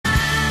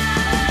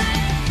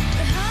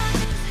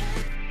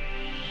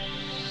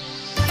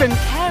From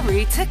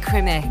Carew to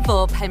Crimmick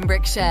for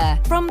Pembrokeshire.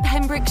 From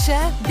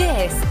Pembrokeshire,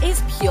 this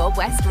is Pure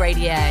West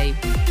Radio.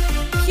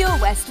 Pure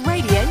West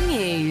Radio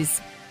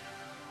News.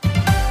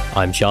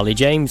 I'm Charlie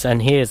James,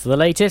 and here's the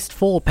latest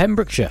for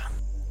Pembrokeshire.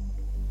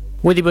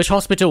 Withybush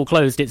Hospital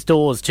closed its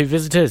doors to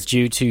visitors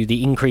due to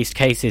the increased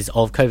cases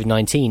of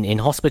COVID-19 in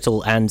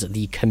hospital and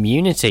the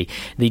community.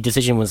 The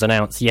decision was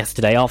announced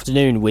yesterday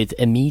afternoon with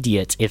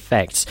immediate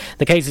effect.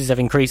 The cases have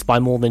increased by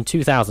more than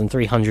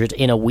 2,300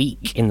 in a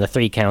week in the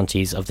 3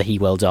 counties of the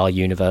Hywel Dda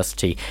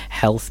University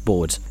Health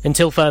Board.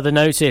 Until further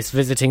notice,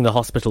 visiting the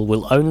hospital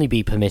will only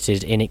be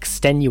permitted in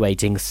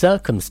extenuating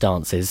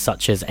circumstances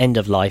such as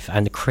end-of-life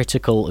and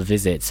critical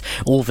visits.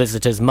 All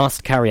visitors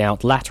must carry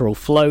out lateral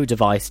flow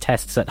device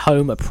tests at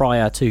home prior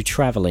to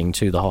travelling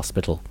to the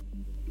hospital.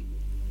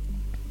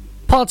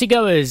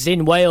 Partygoers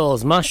in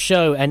Wales must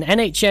show an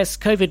NHS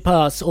COVID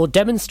pass or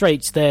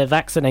demonstrate their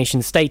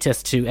vaccination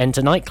status to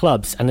enter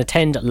nightclubs and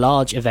attend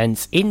large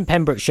events in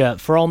Pembrokeshire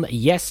from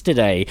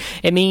yesterday.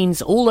 It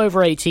means all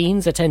over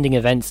 18s attending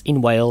events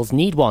in Wales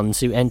need one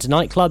to enter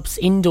nightclubs,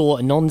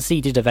 indoor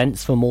non-seated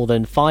events for more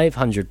than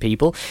 500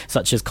 people,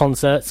 such as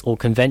concerts or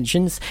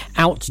conventions,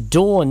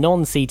 outdoor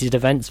non-seated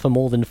events for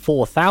more than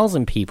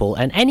 4,000 people,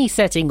 and any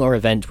setting or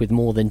event with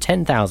more than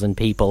 10,000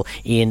 people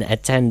in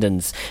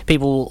attendance.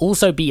 People will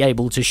also be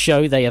able to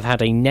show they have had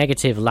a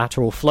negative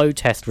lateral flow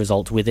test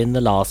result within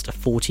the last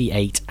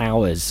 48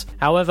 hours.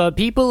 However,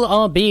 people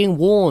are being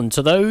warned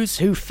to those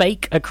who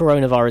fake a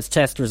coronavirus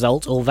test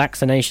result or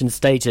vaccination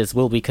status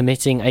will be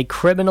committing a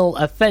criminal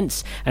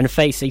offence and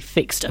face a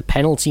fixed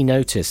penalty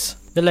notice.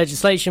 The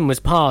legislation was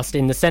passed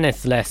in the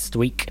Senedd last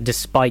week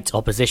despite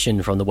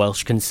opposition from the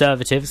Welsh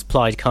Conservatives,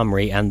 Plaid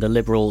Cymru and the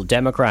Liberal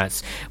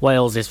Democrats.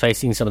 Wales is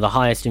facing some of the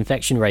highest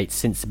infection rates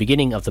since the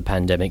beginning of the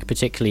pandemic,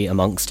 particularly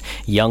amongst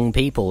young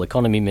people.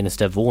 Economy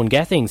Minister Vaughan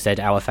Gething said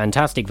our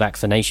fantastic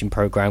vaccination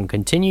programme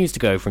continues to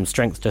go from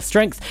strength to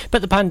strength,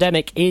 but the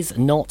pandemic is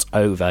not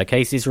over.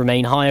 Cases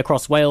remain high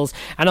across Wales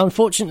and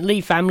unfortunately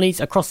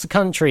families across the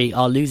country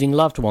are losing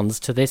loved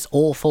ones to this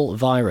awful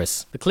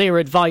virus. The clear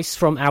advice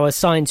from our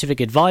scientific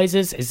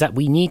advisors is that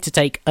we need to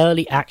take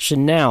early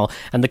action now,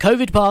 and the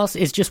COVID pass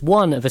is just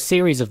one of a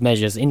series of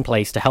measures in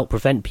place to help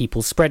prevent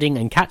people spreading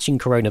and catching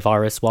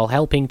coronavirus while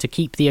helping to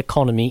keep the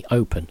economy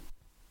open.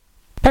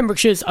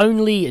 Pembrokeshire's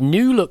only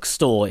New Look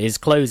store is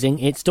closing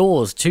its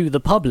doors to the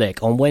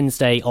public on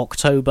Wednesday,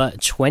 October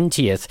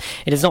 20th.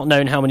 It is not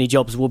known how many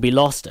jobs will be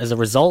lost as a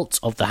result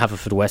of the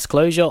Haverfordwest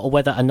closure or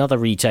whether another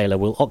retailer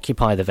will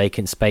occupy the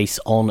vacant space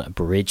on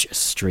Bridge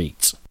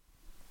Street.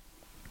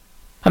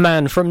 A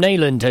man from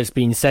Neyland has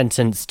been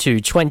sentenced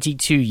to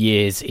 22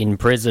 years in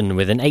prison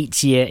with an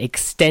 8-year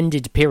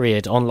extended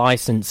period on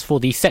licence for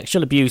the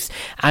sexual abuse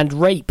and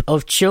rape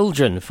of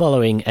children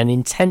following an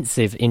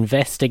intensive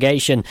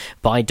investigation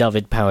by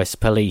Dyfed-Powys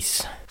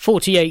Police.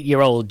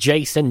 48-year-old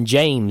Jason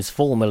James,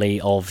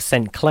 formerly of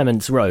St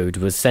Clement's Road,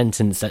 was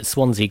sentenced at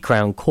Swansea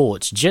Crown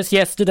Court just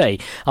yesterday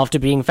after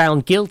being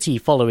found guilty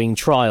following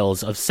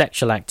trials of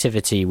sexual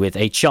activity with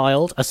a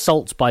child,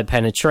 assault by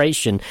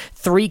penetration,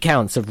 3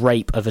 counts of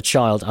rape of a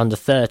child under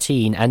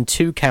 13 and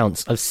 2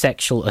 counts of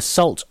sexual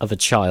assault of a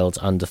child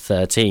under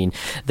 13.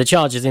 The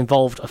charges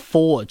involved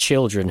 4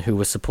 children who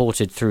were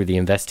supported through the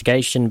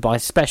investigation by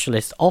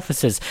specialist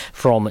officers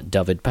from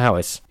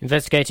Dyfed-Powys.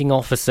 Investigating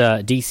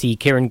officer DC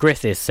Kieran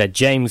Griffiths said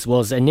James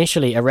was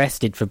initially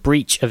arrested for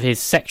breach of his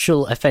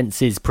sexual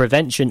offences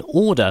prevention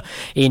order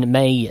in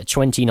May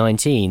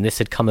 2019. This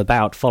had come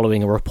about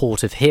following a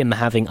report of him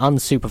having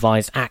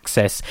unsupervised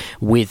access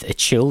with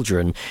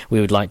children.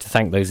 We would like to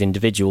thank those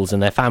individuals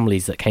and their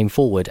families that came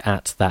forward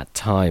at that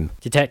time.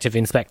 Detective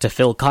Inspector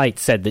Phil Kite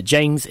said that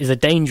James is a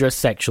dangerous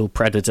sexual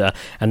predator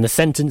and the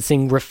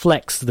sentencing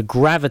reflects the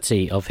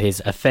gravity of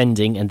his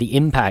offending and the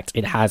impact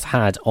it has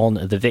had on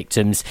the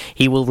victims.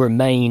 He will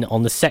remain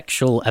on the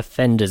sexual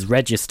offenders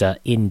register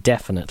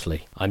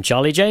indefinitely. I'm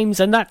Charlie James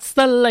and that's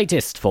the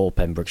latest for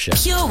Pembrokeshire.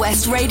 Pure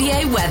West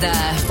Radio weather.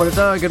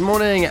 Well, good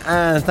morning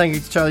and thank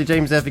you to Charlie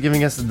James there for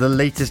giving us the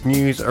latest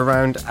news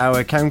around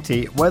our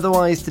county.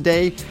 Weather-wise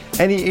today,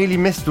 any early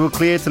mist will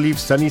clear to leave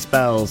sunny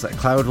spells.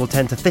 Cloud will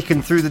tend to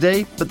thicken through the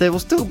day, but there will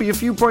still be a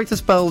few brighter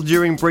spells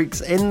during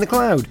breaks in the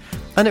cloud,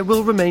 and it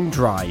will remain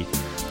dry.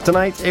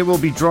 Tonight it will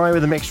be dry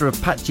with a mixture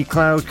of patchy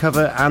cloud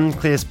cover and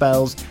clear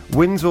spells.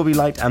 Winds will be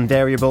light and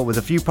variable with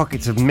a few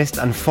pockets of mist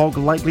and fog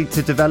likely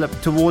to develop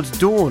towards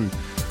dawn.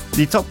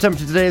 The top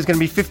temperature today is going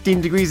to be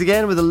 15 degrees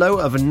again with a low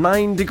of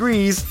 9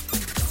 degrees.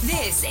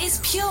 This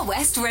is Pure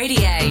West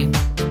Radio.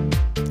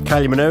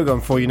 Kylie Minogue on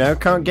for you now.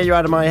 Can't get you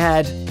out of my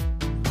head.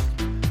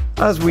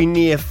 As we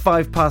near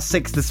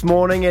 6:05 this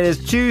morning, it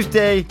is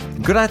Tuesday,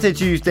 Grata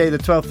Tuesday, the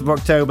 12th of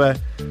October.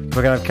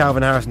 We're going to have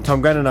Calvin Harris and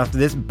Tom Grennan after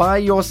this, by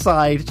your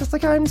side, just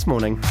like I am this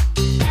morning. I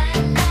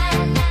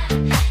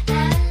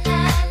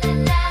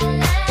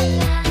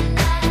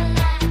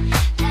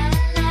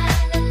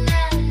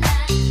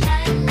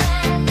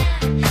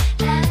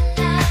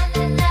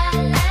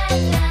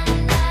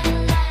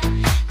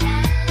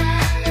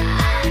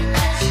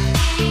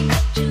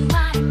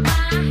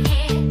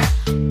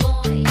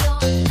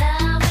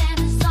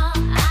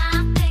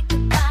think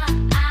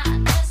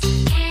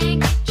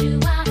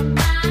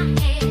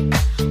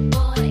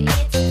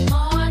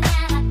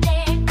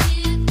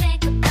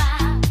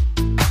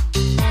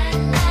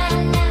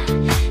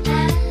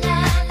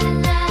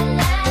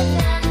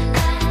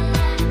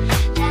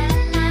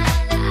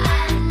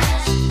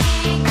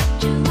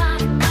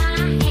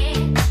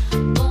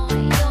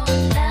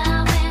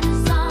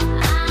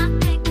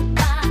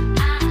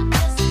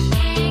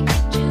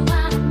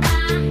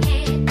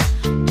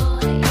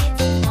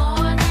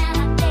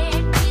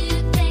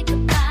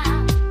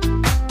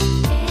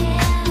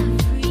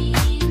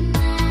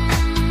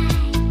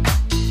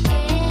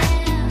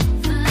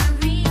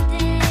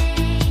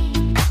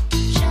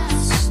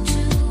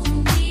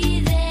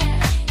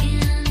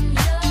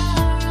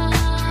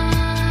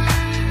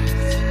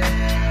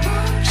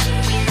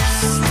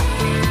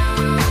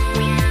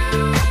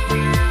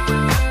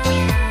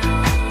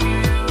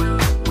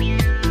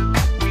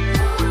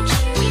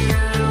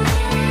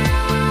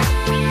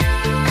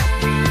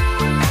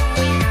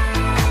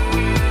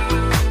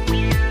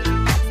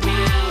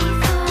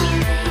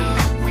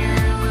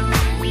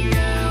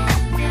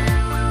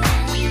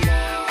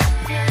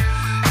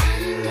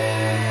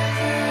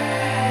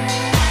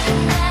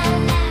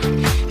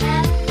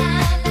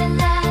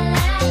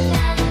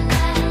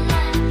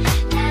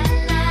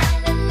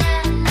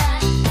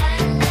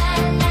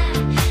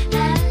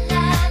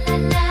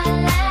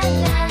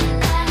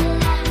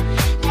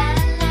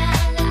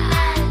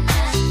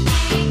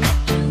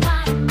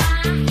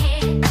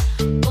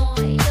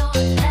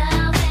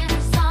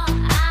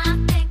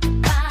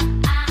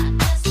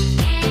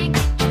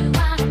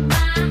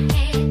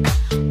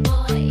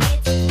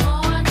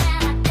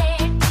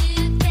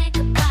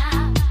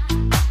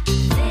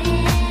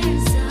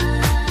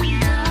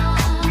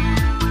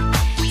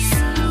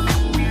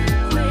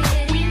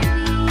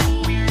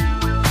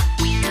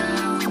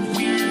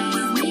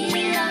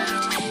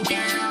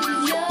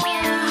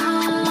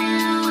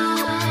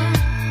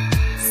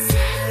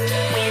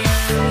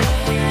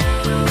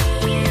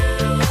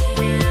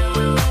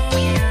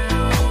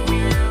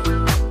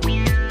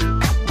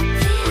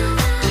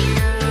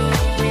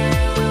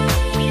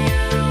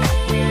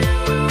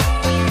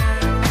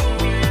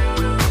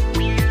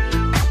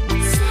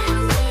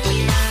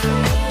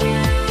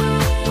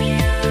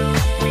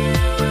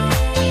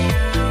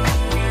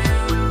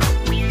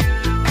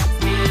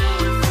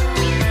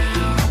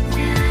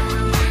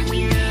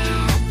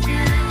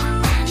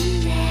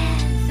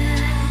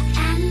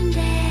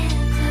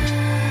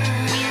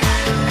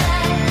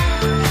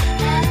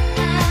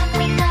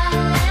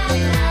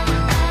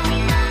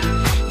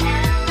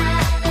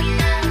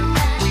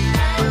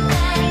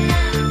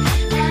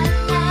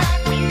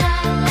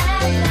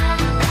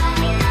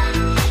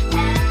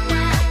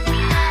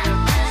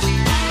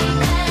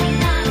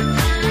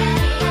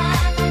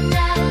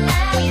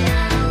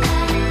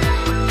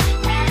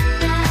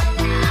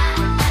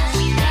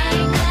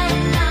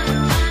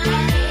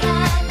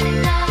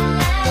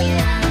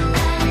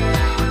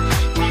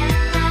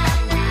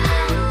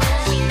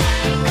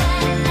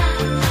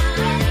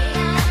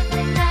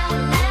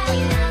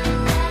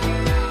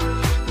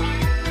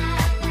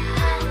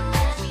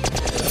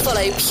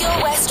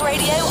Pure West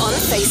Radio on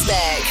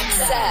Facebook.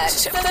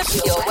 Search for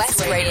Pure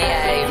West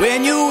Radio.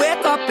 When you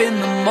wake up in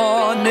the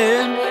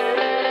morning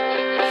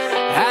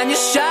and you're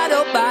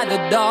shadowed by the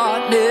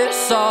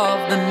darkness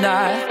of the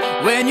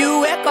night. When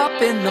you wake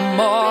up in the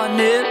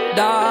morning,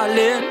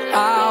 darling,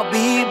 I'll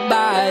be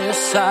by your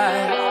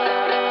side.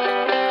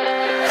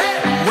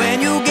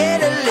 When you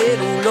get a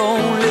little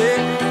lonely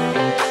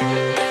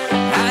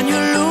and you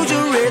lose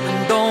your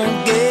rhythm,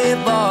 don't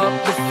give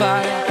up the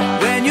fight.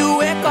 When you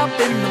wake up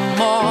in the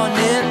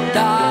morning,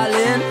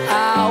 darling,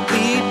 I'll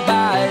be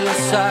by your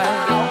side.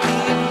 I'll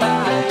be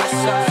by your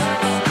side.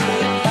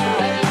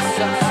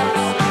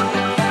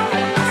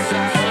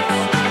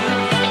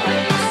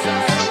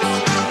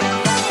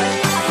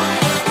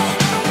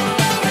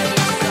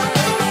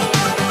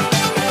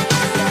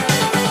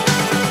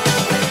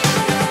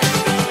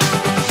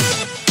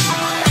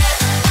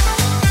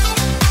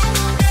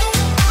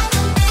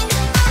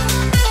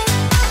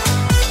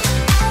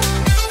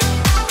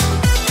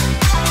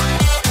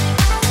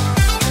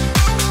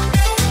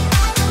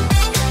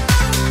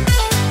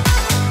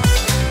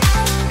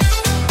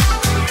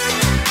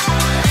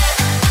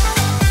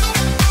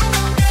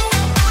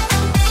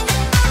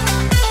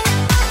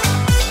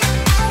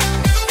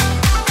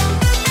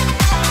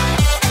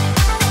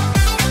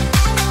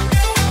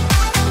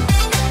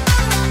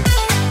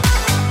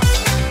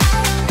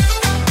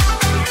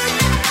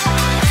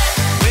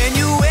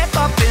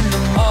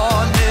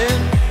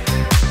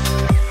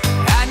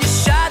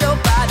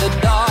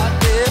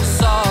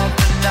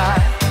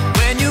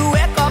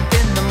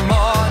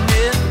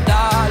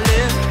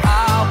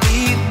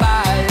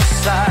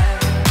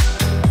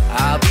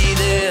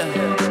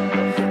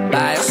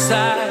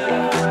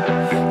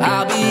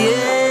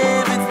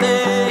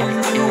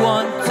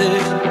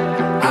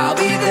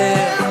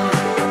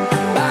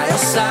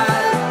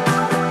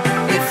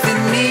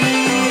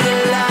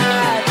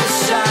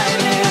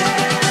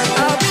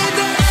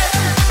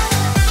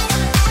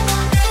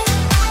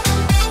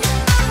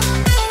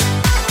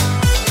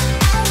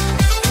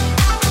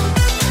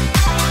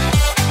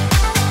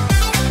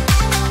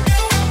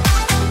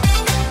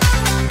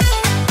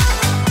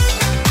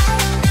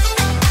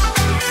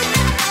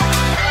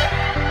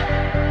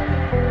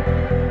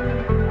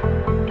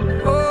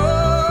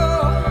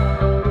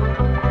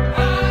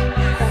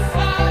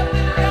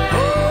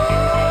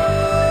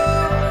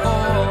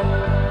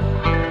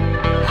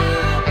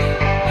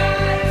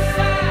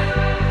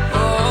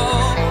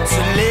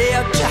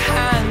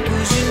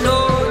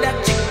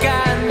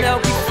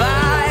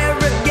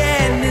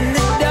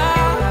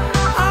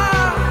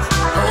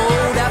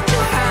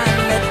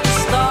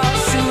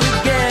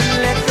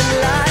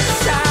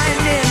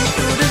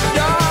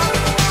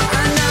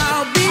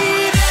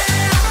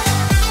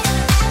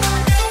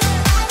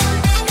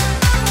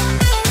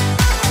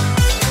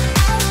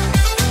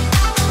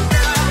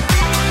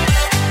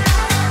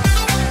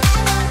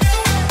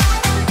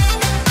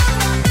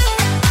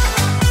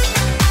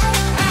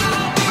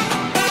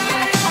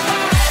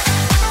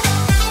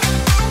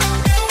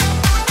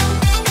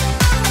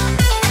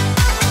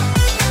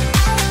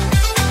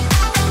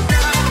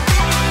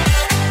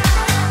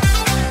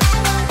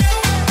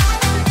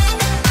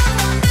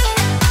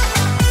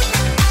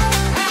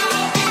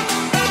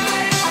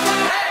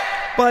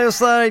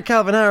 Side,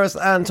 Calvin Harris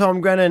and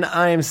Tom Grennan.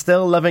 I am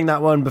still loving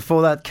that one.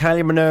 Before that,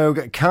 Kylie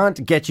Minogue,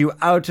 Can't Get You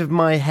Out of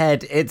My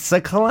Head. It's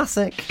a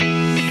classic.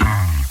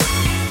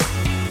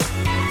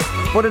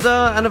 What is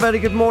and a very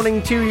good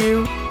morning to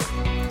you.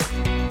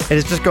 It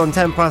has just gone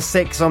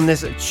 6:10 on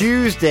this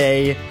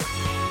Tuesday,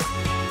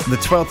 the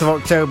 12th of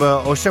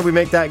October, or shall we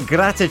make that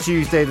Grata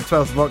Tuesday, the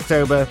 12th of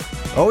October?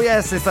 Oh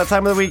yes, it's that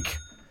time of the week.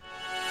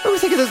 We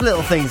think of those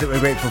little things that we're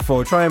grateful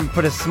for. Try and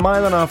put a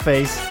smile on our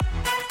face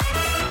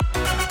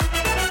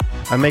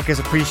and make us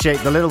appreciate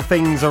the little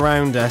things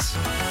around us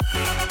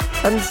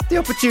and the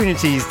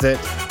opportunities that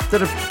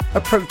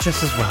approach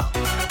us as well.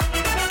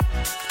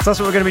 So that's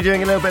what we're going to be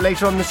doing a little bit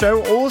later on in the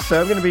show.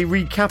 Also, I'm going to be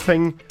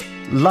recapping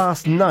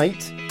last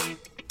night.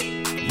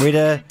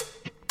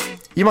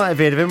 You might have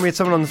heard of him. We had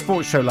someone on the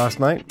sports show last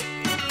night.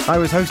 I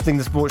was hosting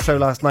the sports show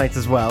last night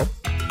as well.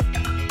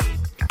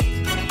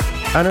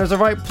 And it was a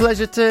right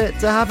pleasure to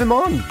have him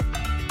on.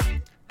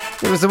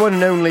 It was the one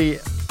and only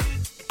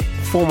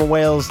former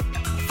Wales,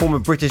 former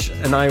British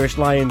and Irish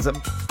Lions,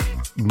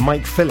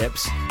 Mike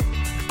Phillips.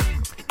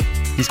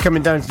 He's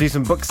coming down to do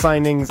some book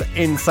signings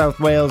in South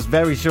Wales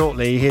very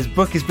shortly. His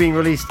book is being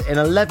released in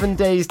 11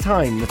 days'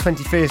 time, the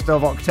 21st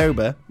of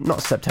October.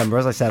 Not September,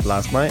 as I said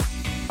last night.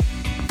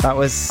 That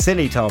was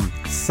silly, Tom.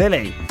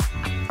 Silly.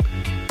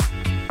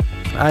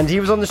 And he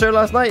was on the show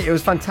last night. It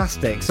was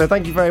fantastic. So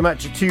thank you very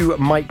much to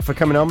Mike for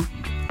coming on.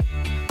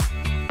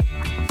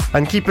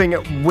 And keeping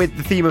with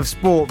the theme of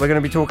sport, we're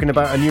going to be talking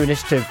about a new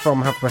initiative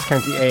from Haverfordwest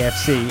County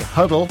AFC,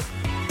 Huddle.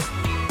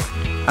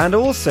 And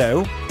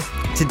also,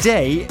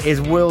 today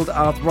is World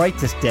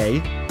Arthritis Day.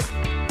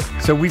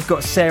 So we've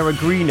got Sarah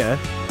Greener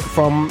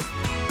from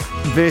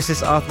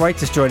Versus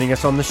Arthritis joining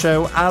us on the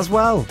show as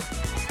well.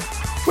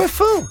 We're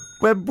full.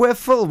 We're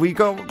full. We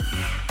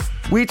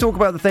talk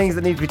about the things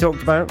that need to be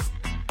talked about.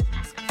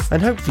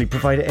 and hopefully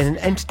provide it in an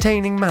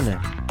entertaining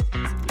manner.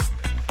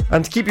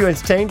 And to keep you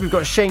entertained, we've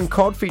got Shane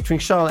Codd featuring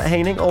Charlotte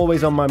Haining,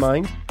 Always on My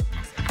Mind.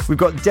 We've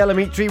got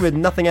Delamitri with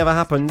Nothing Ever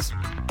Happens.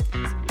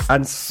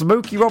 And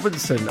Smokey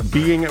Robinson,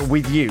 Being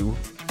With You,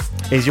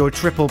 is your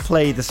triple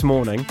play this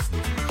morning.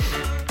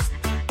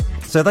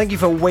 So thank you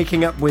for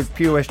waking up with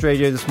Pure West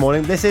Radio this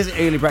morning. This is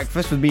Early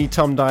Breakfast with me,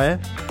 Tom Dyer.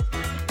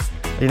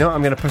 You know,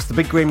 I'm going to press the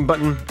big green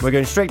button. We're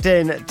going straight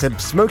in to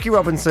Smokey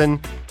Robinson,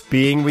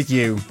 Being With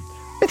You.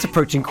 It's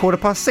approaching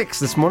 6:15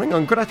 this morning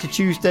on Good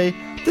Tuesday,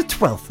 the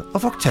 12th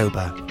of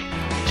October.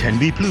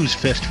 Tenby Blues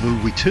Festival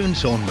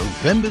returns on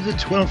November the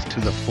 12th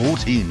to the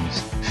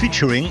 14th,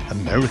 featuring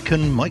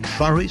American Mike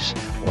Farris,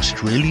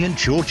 Australian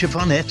Georgia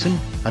Van Etten,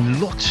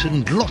 and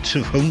lots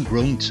of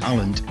homegrown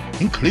talent,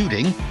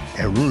 including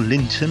Errol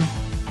Linton,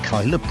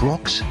 Kyla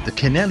Brox, the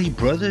Kennelly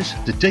Brothers,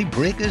 the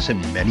Daybreakers,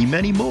 and many,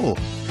 many more.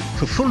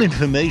 For full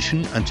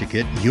information and to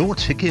get your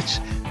tickets,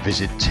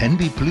 visit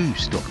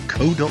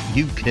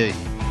tenbyblues.co.uk.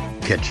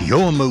 Get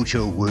your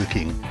mojo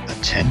working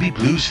at Tenby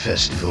Blues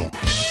Festival.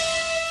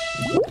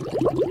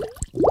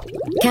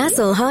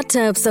 Castle Hot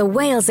Tubs are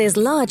Wales's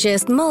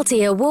largest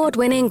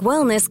multi-award-winning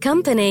wellness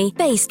company,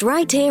 based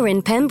right here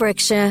in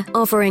Pembrokeshire,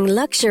 offering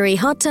luxury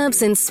hot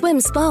tubs and swim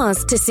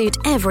spas to suit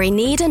every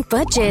need and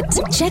budget.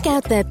 Check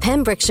out their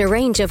Pembrokeshire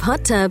range of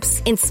hot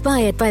tubs,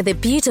 inspired by the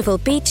beautiful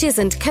beaches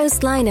and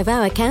coastline of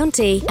our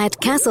county, at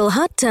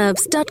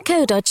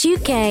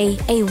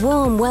castlehottubs.co.uk. A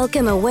warm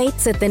welcome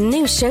awaits at the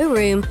new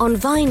showroom on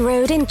Vine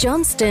Road in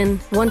Johnston.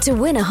 Want to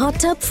win a hot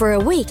tub for a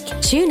week?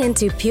 Tune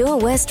into Pure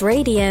West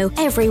Radio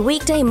every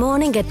weekday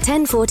morning at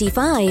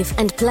 10:45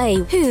 and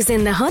play Who's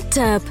in the Hot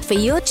Tub for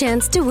your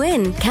chance to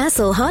win.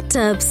 Castle Hot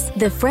Tubs,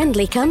 the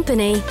friendly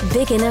company,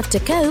 big enough to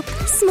cope,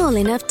 small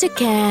enough to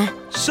care.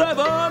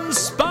 7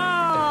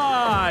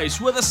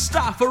 Spice, where the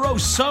staff are oh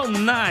so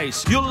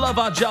nice. You'll love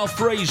our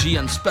jalfrezi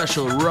and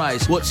special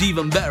rice. What's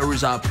even better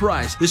is our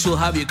price. This will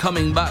have you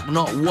coming back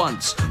not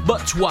once,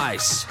 but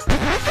twice.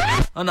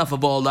 Enough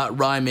of all that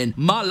rhyming.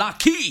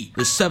 Malaki!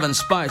 The 7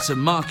 Spice of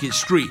Market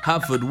Street,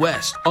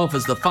 Haverfordwest,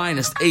 offers the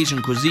finest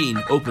Asian cuisine,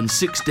 open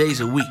 6 days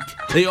a week.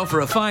 They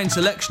offer a fine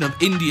selection of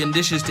Indian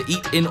dishes to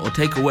eat in or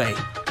take away.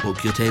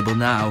 Book your table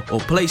now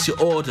or place your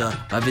order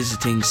by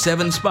visiting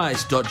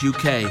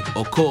 7spice.uk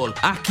or call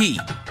Aki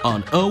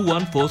on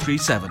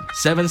 01437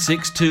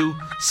 762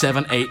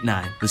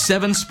 789. The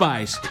 7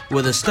 Spice,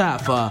 where the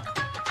staff are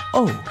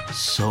oh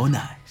so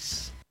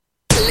nice.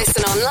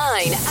 Listen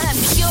online at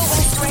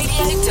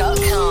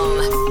purewestradio.com.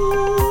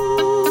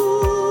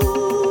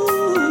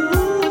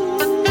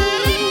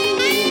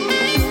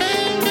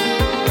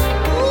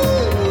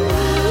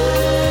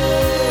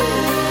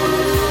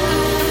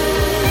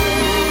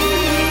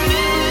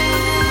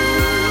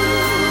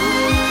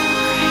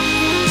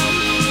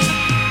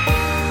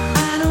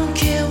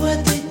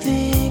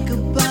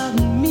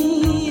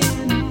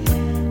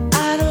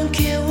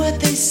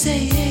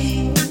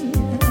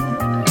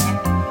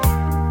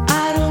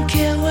 I don't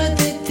care what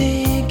they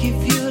think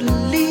if you're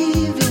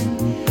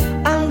leaving.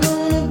 I'm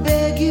gonna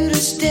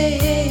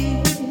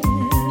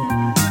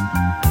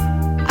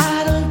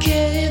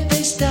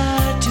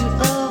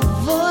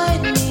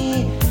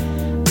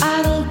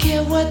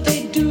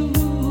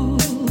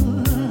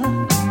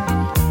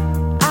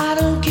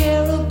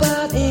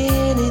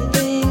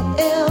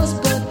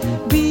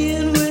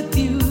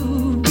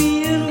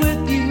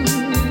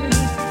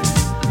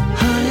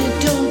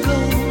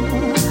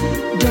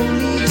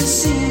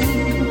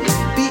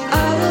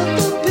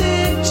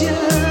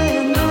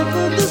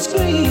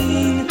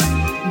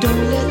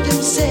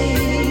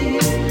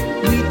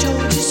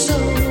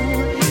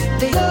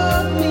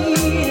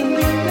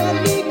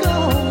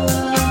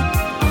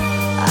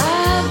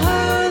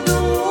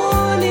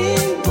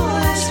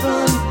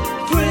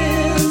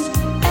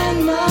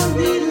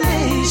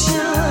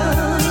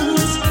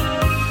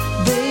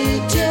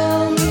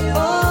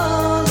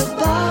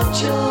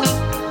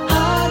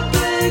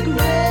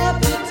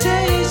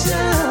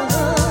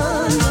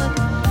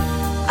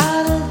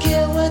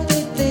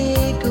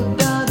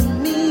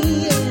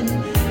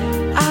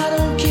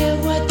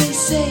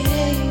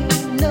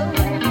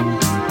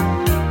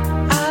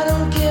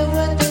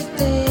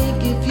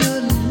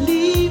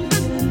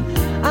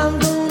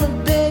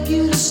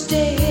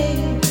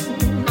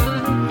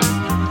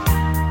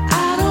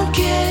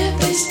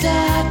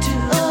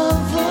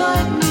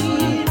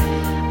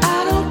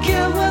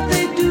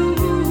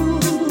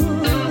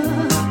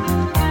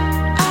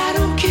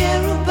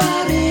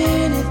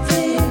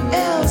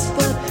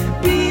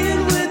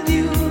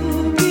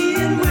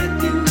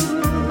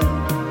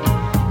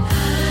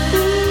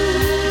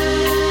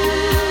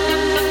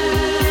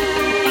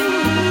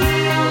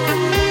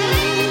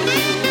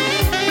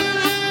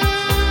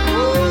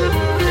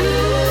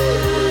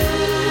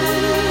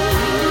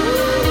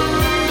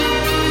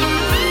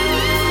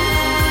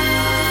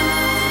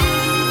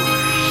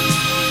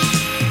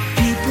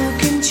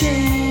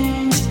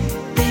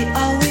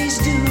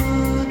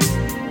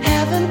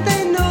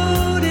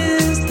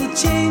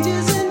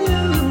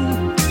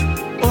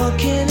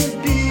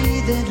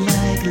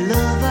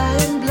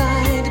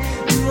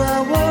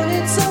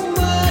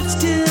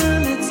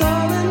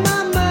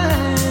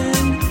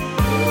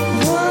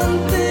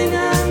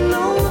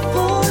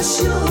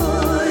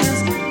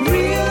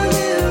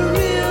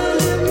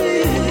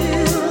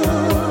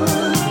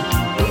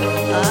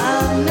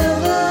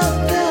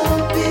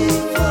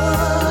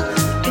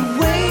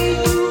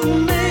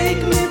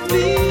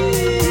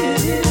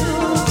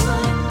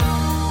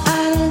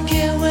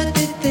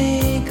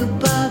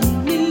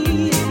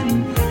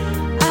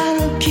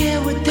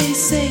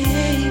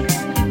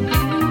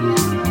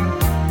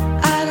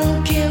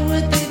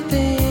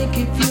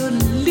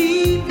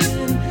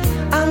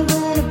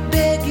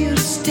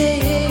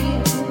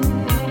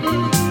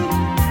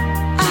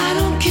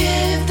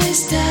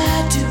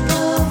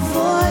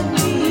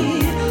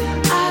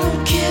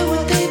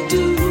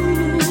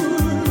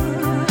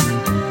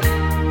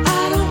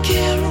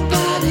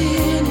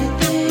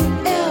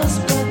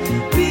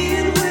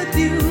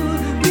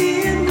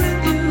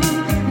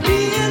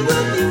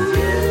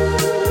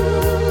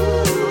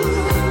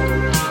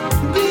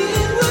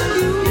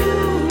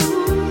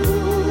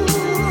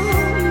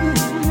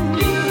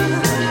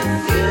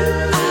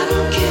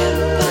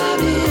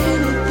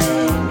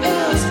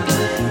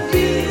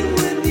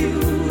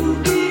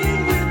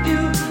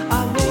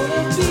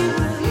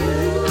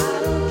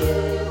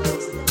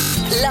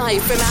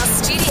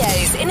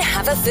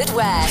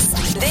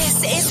Haverfordwest.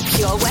 This is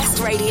Pure West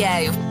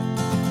Radio.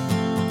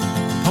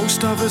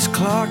 Post office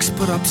clerks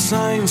put up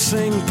signs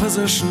saying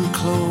position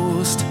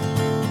closed.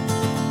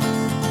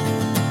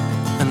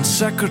 And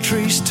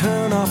secretaries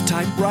turn off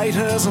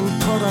typewriters and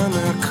put on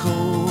their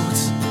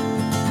coats.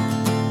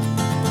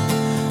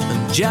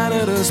 And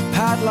janitors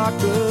padlock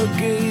the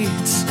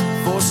gates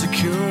for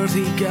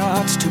security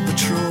guards to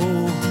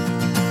patrol.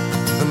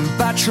 And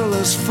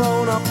bachelors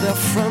phone up their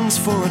friends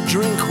for a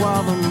drink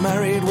while the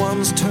married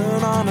ones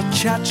turn on a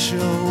chat show.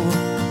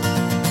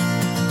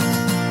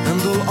 And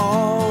they'll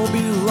all be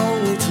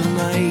lonely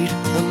tonight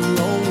and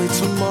lonely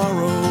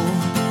tomorrow.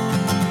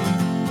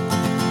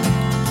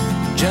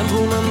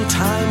 Gentlemen,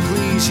 time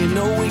please, you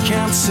know we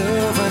can't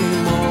serve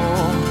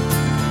anymore.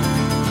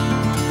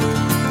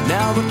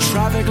 Now the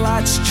traffic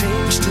lights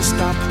change to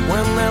stop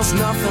when there's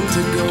nothing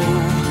to go.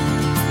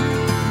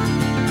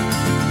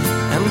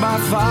 And by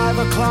 5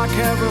 o'clock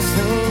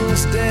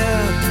everything's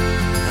dead,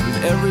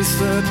 and every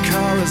third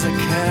car is a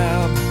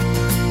cab.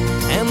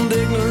 And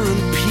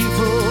ignorant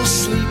people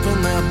sleep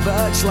in their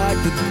beds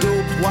like the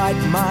dope white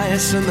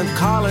mice in the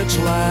college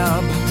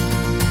lab.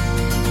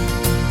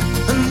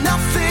 And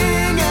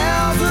nothing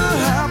ever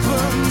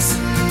happens,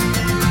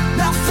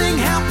 nothing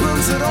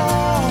happens at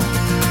all.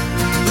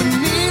 The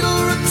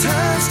needle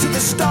returns to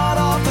the start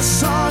of the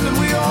song, and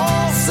we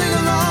all sing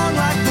along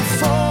like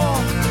before.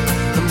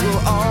 And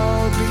we'll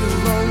all be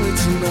lonely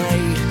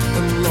tonight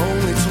and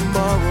lonely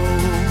tomorrow.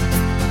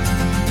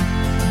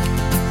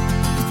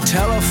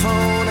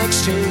 Telephone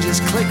exchanges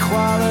click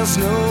while there's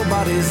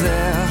nobody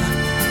there.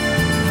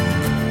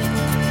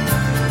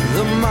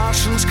 The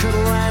Martians could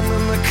land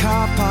in the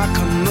car park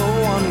and no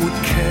one would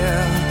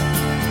care.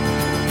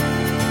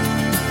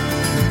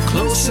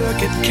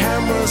 Closed-circuit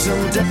cameras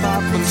and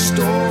department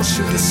stores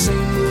shoot the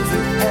same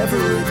movie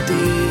every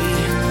day.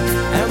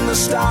 And the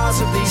stars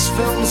of these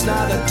films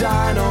neither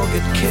die nor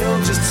get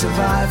killed, just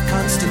survive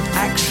constant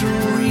action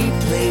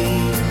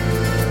replay.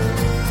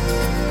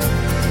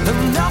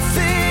 And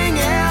nothing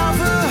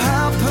ever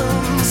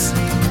happens,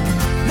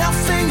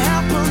 nothing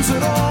happens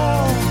at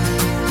all.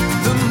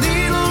 The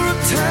needle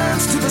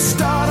returns to the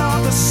start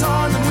of the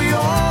song, and we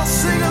all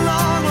sing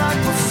along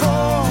like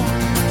before.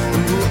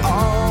 And we'll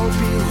all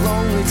be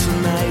lonely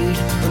tonight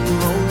and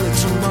lonely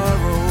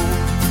tomorrow.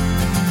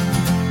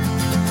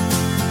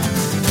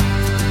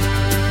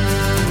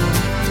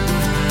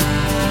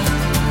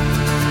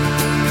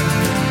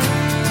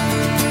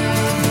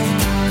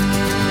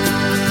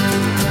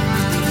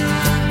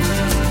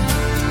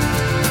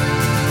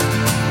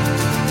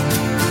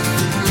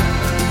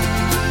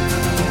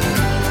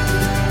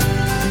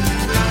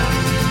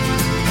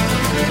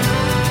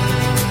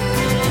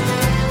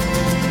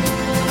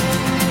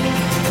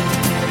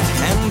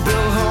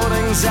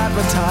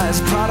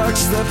 Advertise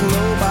products that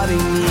nobody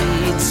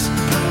needs,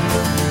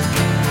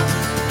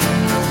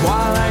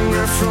 while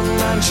anger from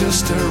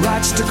Manchester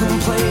writes to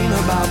complain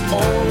about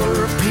all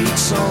the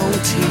repeats on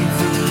the TV.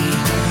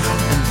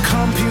 And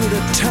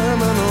computer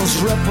terminals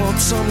report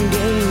some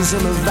gains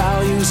in the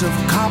values of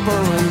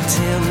copper and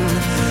tin,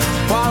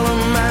 while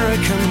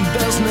American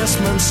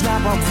businessmen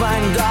snap up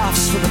Van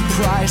Goghs for the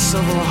price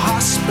of a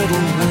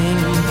hospital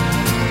wing.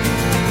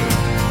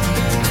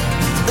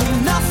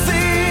 And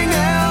nothing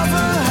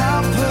ever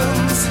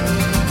happens,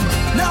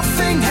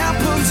 nothing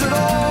happens at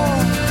all.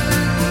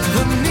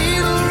 The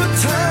needle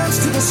returns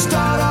to the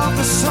start of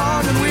the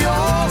song, and we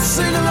all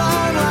sing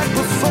along like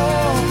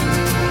before.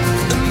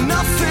 And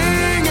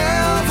nothing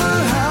ever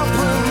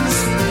happens,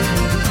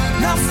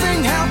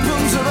 nothing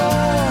happens at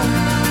all.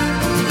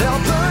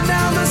 They'll burn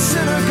down the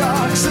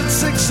synagogues at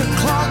 6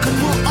 o'clock, and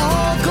we'll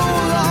all go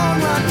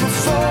along like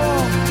before.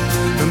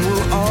 And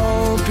we'll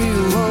all be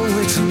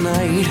lonely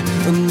tonight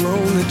and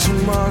lonely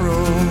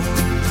tomorrow.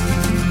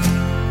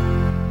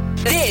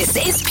 This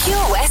is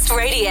Pure West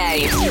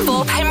Radio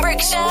for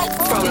Pembrokeshire,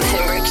 from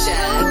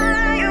Pembrokeshire.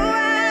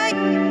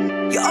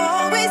 You're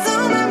always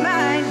on my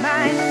mind,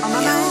 on my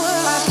mind. You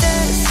were my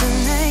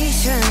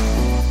destination,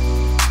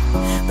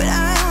 but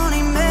I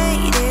only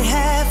made it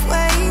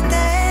halfway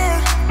there.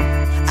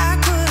 I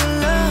could've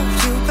loved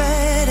you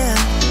better.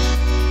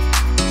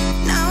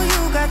 Now you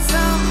got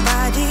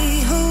somebody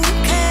who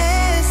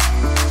cares.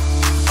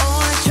 Oh,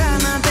 I try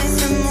my best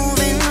to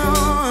moving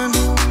on.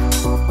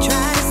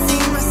 Try to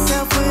see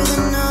myself with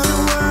another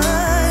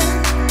one.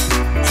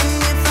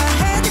 And if I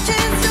had the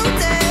chance to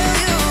tell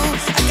you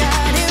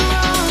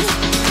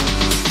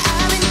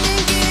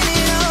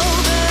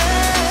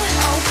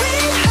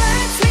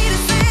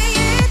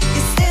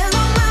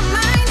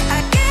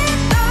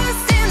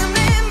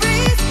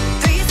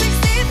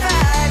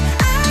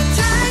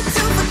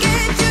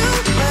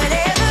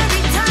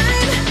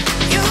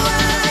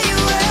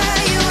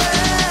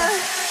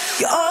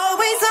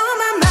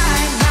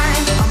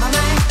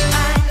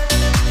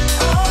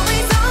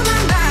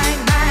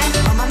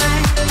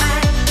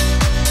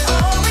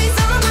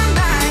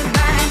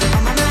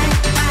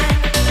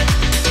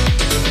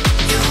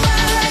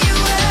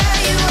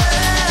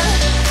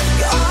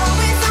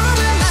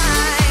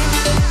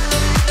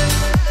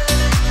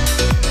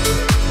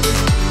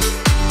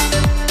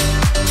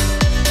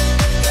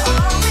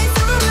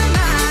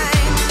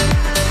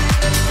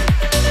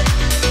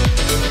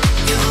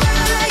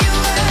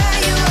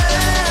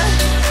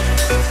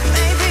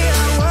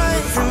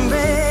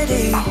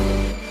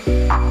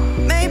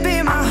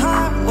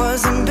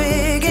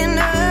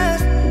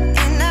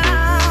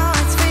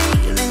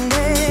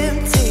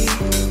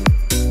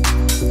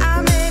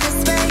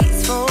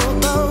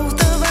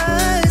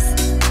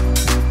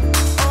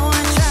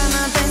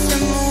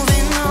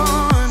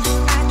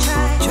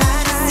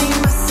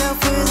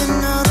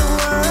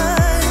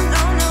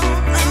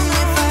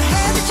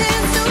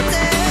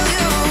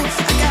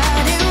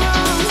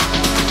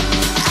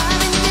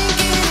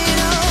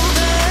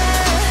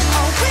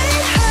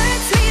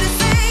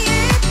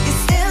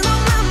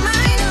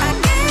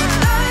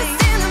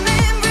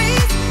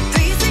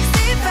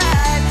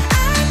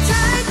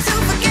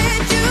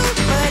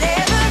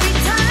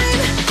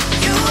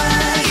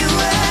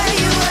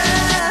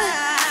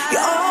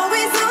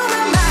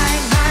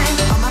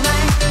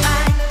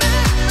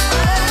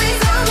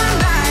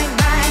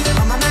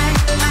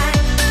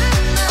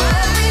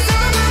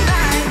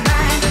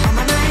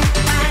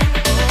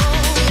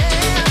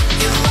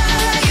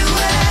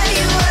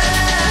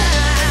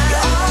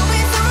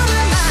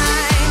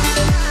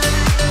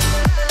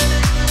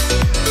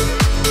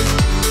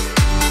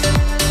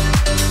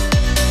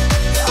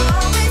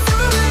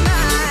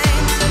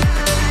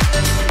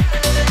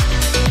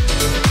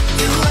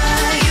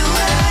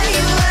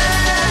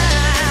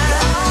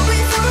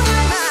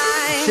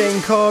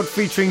Cod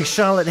featuring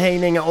Charlotte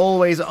Haining,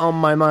 Always on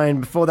My Mind.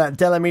 Before that,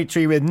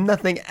 Delamitri with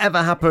Nothing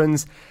Ever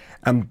Happens,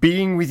 and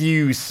Being With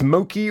You,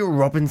 Smokey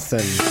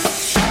Robinson.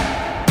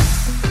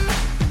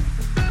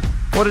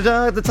 What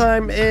the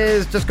time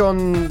is just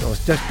gone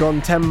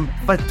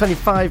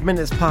 25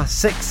 minutes past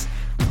 6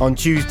 on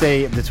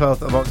Tuesday the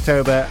 12th of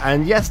October,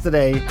 and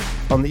yesterday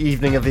on the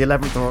evening of the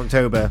 11th of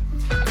October,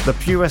 the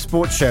Pure West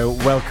Sports Show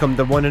welcomed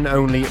the one and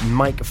only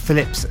Mike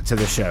Phillips to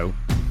the show.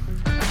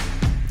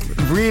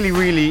 Really,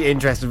 really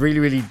interested,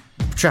 really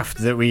chuffed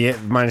that we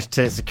managed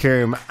to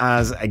secure him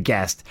as a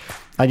guest.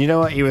 And you know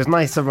what? He was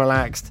nice and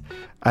relaxed,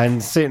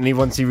 and certainly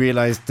once he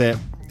realised that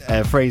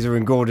Fraser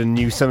and Gordon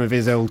knew some of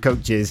his old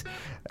coaches,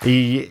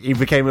 he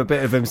became a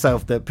bit of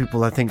himself that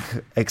people, I think,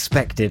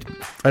 expected.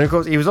 And of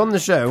course, he was on the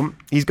show.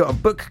 He's got a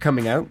book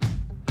coming out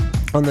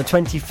on the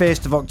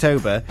 21st of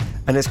October,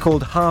 and it's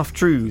called Half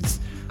Truths.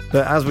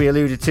 But as we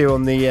alluded to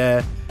on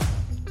the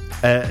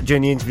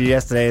during the interview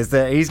yesterday, is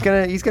that he's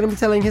gonna be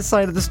telling his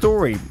side of the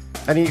story.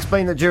 And he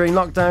explained that during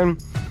lockdown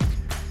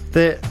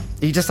that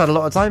he just had a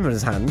lot of time on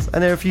his hands,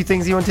 and there are a few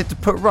things he wanted to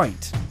put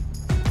right.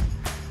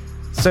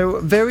 So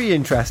very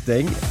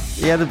interesting.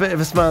 He had a bit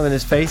of a smile on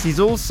his face. He's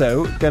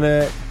also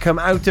gonna come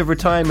out of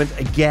retirement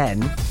again,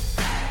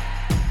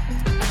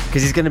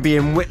 because he's going to be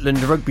in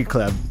Whitland Rugby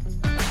Club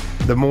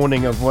the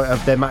morning of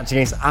their match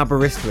against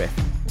Aberystwyth.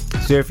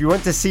 So if you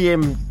want to see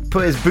him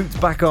put his boots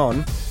back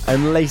on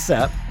and lace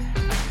up,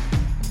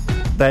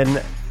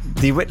 then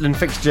the Whitland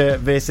fixture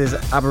versus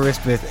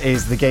Aberystwyth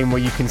is the game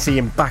where you can see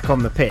him back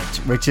on the pitch,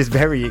 which is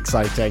very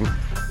exciting.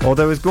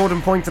 Although, as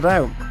Gordon pointed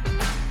out,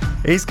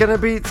 it's going to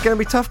be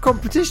tough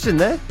competition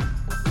there.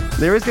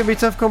 There is going to be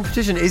tough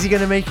competition. Is he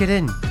going to make it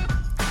in?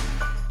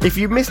 If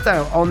you missed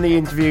out on the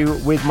interview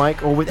with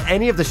Mike or with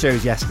any of the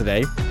shows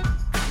yesterday,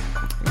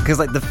 because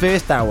like the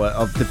first hour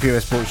of the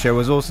Pure Sports Show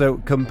was also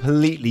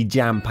completely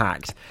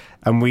jam-packed,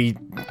 and we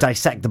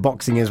dissect the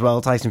boxing as well,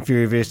 Tyson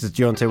Fury versus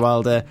Deontay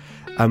Wilder,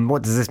 and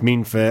what does this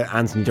mean for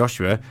Anthony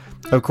Joshua?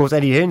 Of course,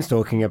 Eddie Hearn's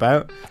talking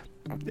about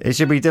it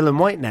should be Dylan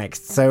White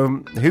next,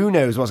 so who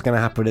knows what's going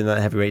to happen in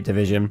that heavyweight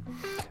division.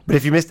 But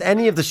if you missed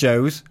any of the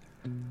shows,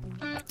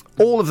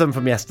 all of them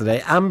from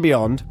yesterday and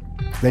beyond,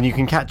 then you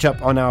can catch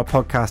up on our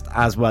podcast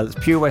as well. It's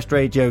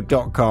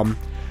purewestradio.com.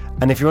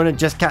 And if you want to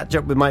just catch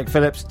up with Mike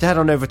Phillips, head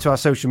on over to our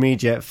social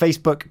media,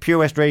 Facebook, Pure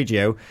West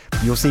Radio.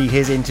 You'll see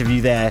his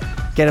interview there.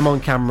 Get him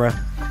on camera,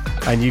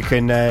 and you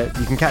can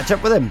catch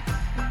up with him.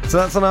 So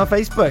that's on our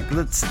Facebook.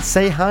 Let's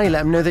say hi,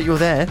 let him know that you're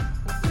there.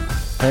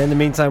 And in the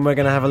meantime, we're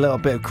going to have a little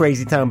bit of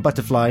Crazy Town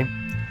Butterfly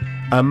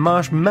and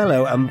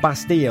Marshmallow and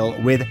Bastille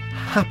with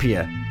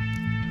Happier.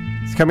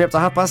 It's coming up to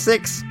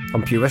 6:30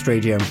 on Pure West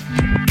Radio.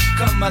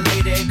 Come my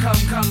lady,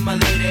 come my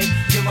lady,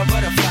 you're my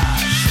butterfly,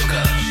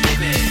 sugar,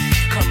 baby.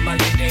 Come my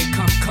lady,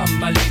 come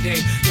my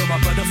lady, you're my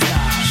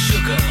butterfly,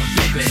 sugar,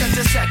 baby. Such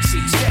a sexy,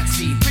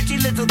 pretty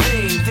little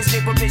thing. This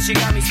nipple bitch, you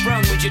got me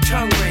sprung with your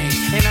tongue ring.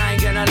 And I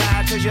ain't gonna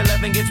lie, cause your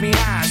loving gets me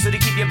high. So to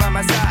keep you by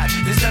my side,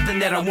 there's nothing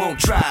that I won't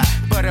try.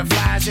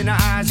 Butterflies in her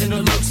eyes and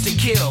her looks to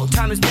kill.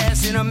 Time is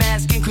passing, I'm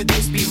asking, could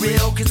this be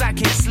real? Cause I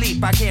can't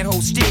sleep, I can't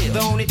hold still.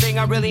 The only thing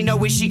I really know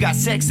is she got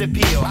sex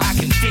appeal. I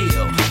can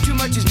feel, too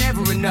much is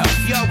never enough.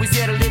 You always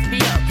there to lift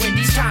me up when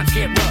these times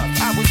get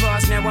rough. I was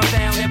lost, now I'm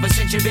found, ever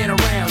since you've been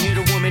around. You're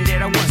the woman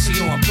that I want, so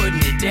yo, I'm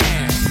putting it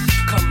down.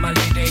 Come my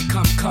lady,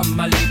 come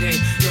my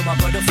lady, you're my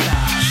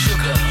butterfly,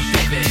 sugar,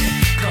 baby.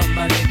 Come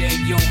my lady,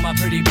 you're my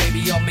pretty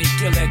baby, I'll make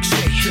your legs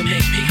shake, you'll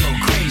make me go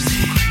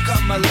crazy.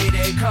 Come my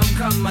lady,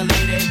 come my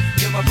lady,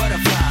 you're my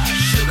butterfly,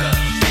 sugar,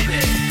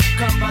 baby.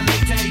 Come my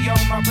lady,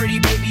 you're my pretty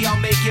baby, I'll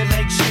make your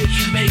legs shake,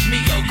 you make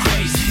me go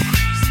crazy.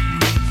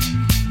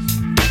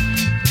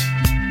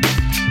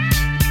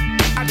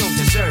 I don't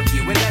deserve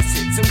you unless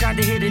it's some kind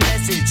of hidden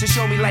message to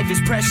show me life is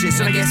precious,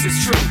 and I guess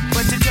it's true.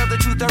 But to tell the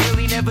truth, I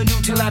really never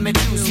knew till I met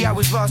you. See, I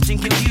was lost and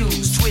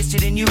confused,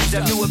 twisted and used.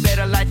 I knew a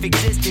better life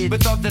existed,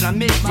 but thought that I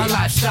missed my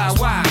lifestyle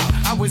wild.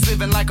 I was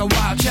living like a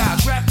wild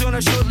child, trapped on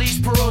a short leash,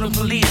 paroled to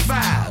police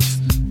files.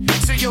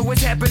 So yo,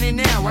 what's happening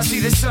now? I see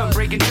the sun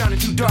breaking down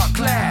into dark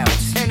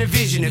clouds, and a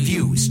vision of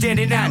you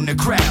standing out in the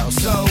crowd.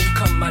 So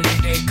come my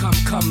lady, come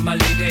my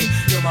lady,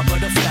 you're my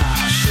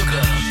butterfly,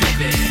 sugar,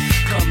 baby.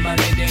 Come my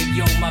lady,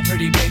 you're my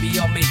pretty baby,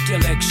 I'll make your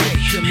legs shake,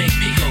 you'll make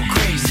me go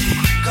crazy.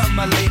 Come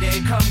my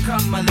lady,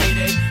 come my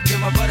lady, you're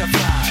my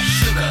butterfly,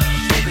 sugar,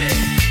 baby.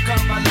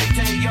 Come my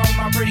lady, you're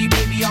my pretty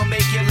baby, I'll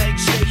make your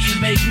legs shake, you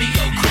make me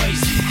go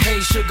crazy.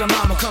 Hey sugar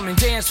mama, come and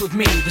dance with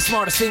me. The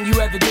smartest thing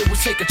you ever did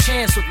was take a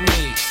chance with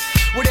me.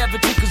 Whatever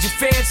tickles your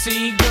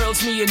fancy,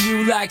 girls, me and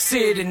you like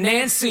Sid and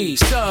Nancy.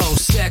 So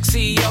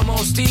sexy,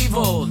 almost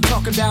evil,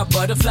 talking about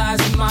butterflies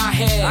in my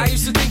head. I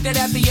used to think that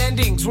happy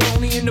endings were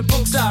only in the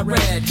books I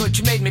read, but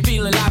you made me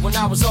feel alive when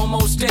I was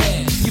almost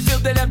dead. You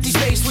filled that empty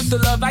space with the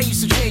love I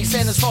used to chase,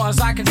 and as far as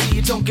I can see,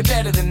 it don't get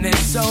better than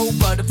this. So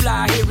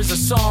butterfly, here is a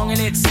song, and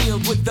it's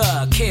sealed with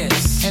a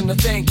kiss and a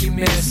thank you,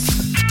 miss.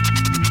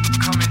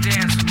 Come and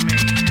dance with me,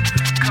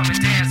 come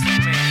and dance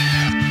with me,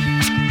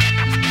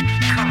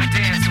 come and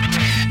dance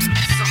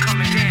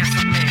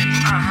with me.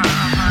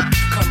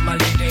 Come my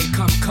lady,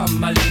 come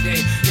my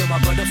lady, you're my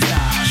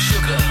butterfly,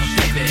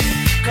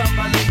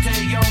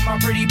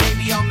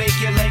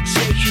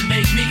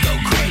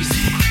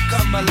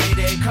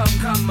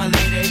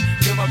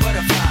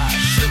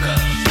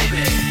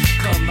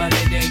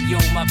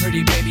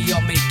 pretty baby,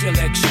 I'll make your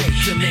legs shake.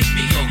 You make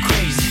me go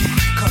crazy.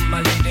 Come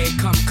my lady,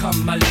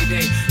 come my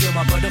lady, you're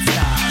my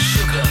butterfly,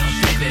 sugar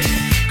baby.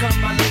 Come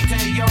my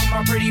lady, you're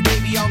my pretty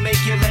baby, I'll make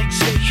your legs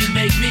shake. You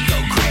make me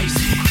go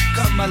crazy.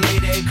 Come my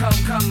lady,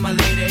 come my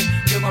lady,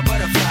 you're my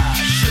butterfly,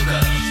 sugar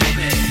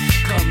baby.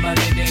 Come my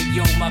lady,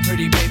 you're my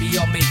pretty baby,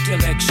 I'll make your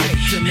legs shake.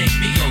 You make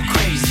me go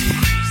crazy.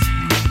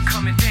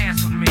 Come and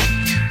dance with me.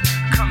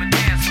 Come and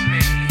dance with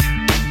me.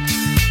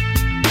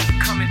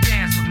 Come and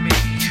dance with me.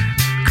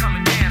 Come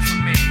and dance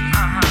with me.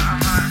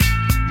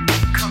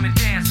 Come and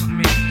dance with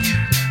me.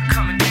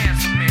 Come and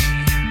dance with me.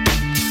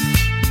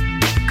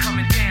 Come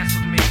and dance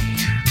with me.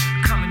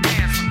 Come and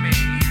dance with me.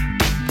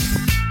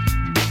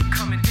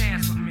 Come and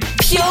dance with me.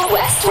 Pure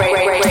West Radio.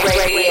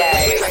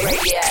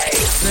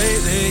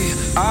 Lately,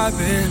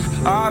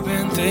 I've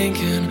been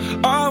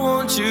thinking, I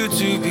want you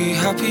to be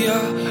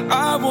happier.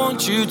 I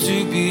want you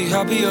to be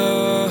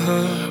happier.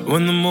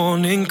 When the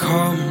morning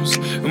comes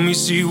and we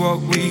see what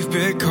we've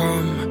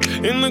become.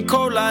 In the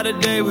cold light of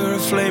day, we're a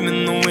flame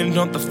in the wind,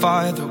 not the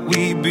fire that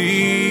we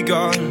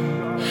begun.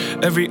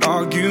 Every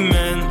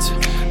argument,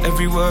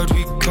 every word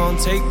we can't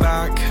take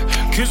back.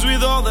 Cause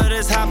with all that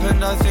has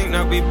happened, I think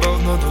that we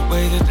both know the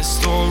way that the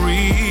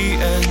story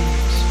ends.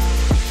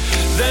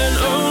 Then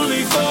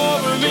only for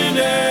a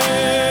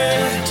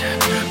minute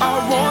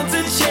I want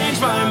to change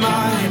my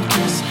mind,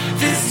 cause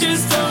this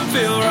just don't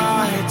feel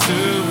right to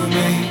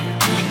me.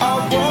 I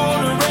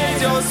wanna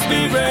raise your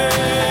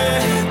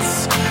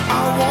spirits,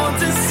 I want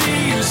to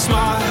see you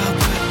smile,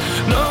 but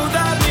no,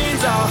 that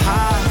means I'll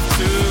have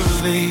to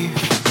leave.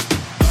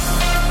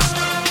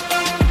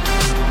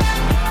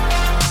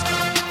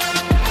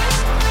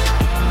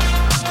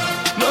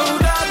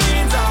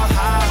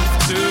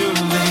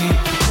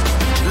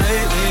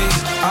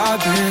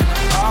 I've been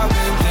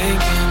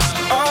thinking,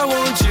 I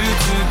want you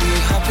to be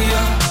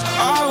happier.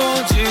 I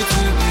want you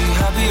to be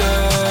happier.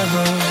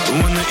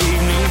 When the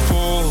evening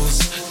falls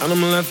and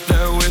I'm left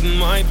there with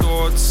my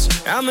thoughts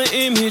and the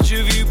image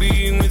of you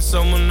being with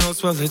someone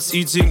else, well, it's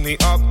eating me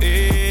up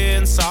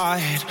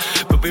inside.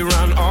 But we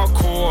ran our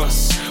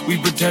course, we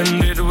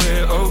pretended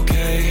we're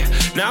okay.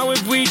 Now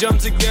if we jump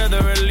together,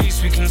 at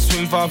least we can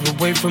swim far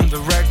away from the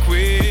wreck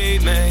we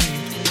made.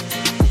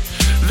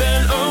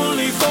 Then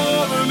only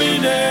for a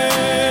minute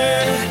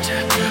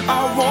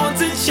I want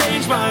to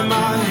change my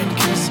mind,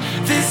 cause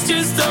this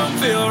just don't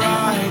feel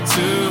right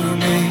to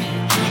me.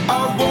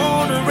 I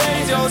wanna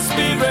raise your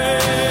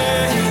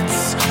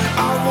spirits,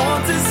 I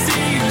want to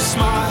see you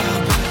smile,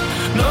 but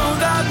no,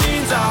 that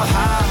means I'll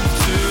have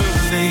to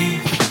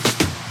leave.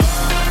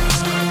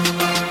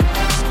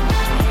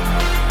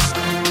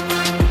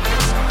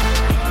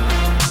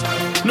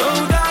 No,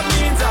 that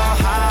means I'll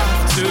have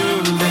to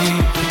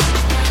leave.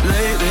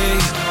 Lately,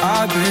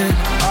 I've been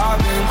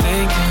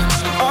thinking,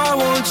 I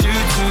want you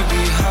to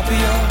be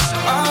happier.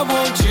 I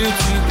want you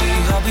to be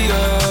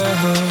happier.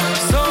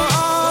 So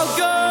I'll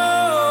go.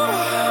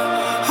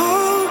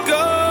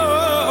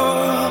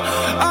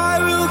 I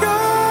will go.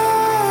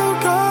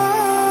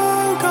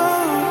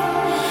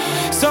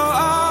 So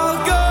I'll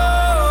go.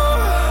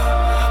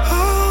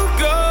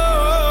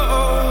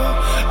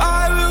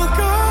 I will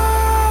go.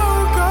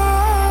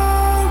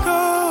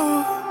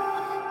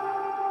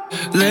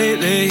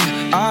 Lately,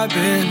 I've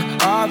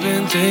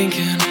been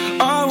thinking,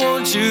 I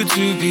want you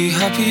to be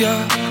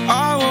happier.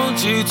 I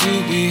want you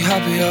to be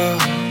happier.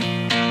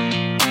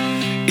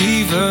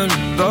 Even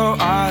though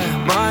I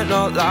might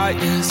not like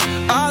this,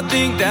 I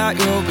think that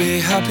you'll be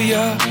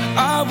happier.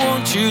 I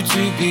want you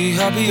to be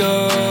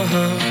happier.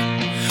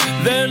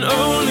 Then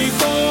only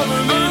for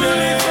a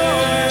minute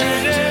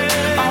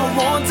I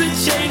want to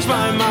change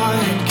my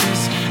mind,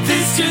 cause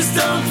this just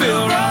don't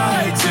feel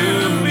right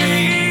to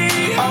me.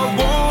 I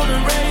wanna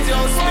raise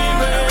your spirits,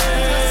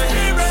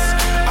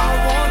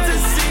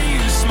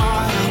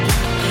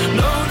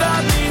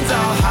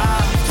 I'll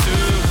have to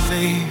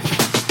leave.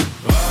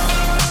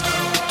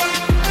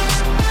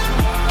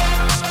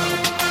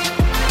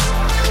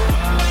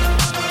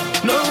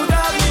 No,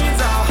 that means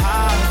I'll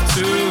have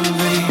to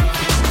leave.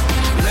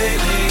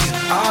 Lately,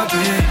 I've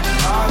been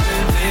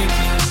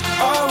thinking,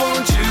 I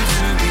want you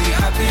to be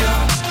happier.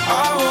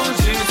 I want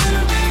you to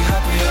be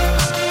happier.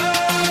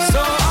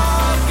 So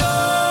I'll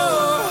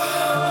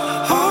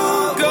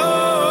go.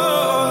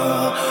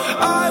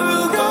 I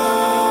will go.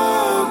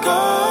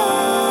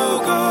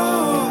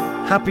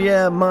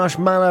 Happier,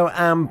 Marshmallow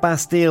and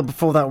Bastille.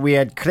 Before that we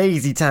had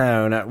Crazy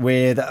Town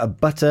with a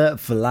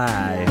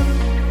Butterfly.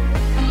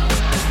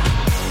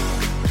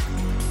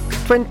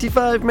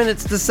 25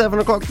 minutes to 7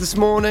 o'clock this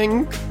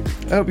morning.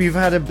 I hope you've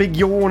had a big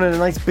yawn and a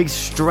nice big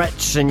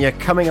stretch and you're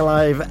coming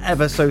alive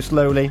ever so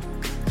slowly.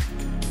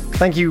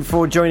 Thank you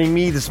for joining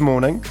me this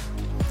morning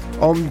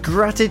on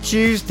Gratitude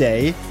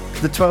Tuesday,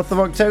 the 12th of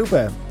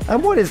October.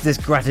 And what is this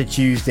Gratitude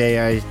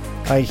Tuesday,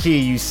 I hear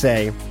you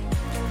say?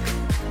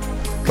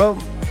 Well,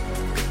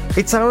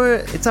 it's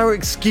our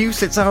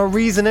excuse, it's our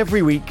reason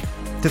every week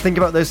to think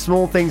about those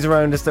small things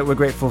around us that we're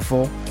grateful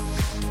for.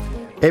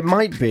 It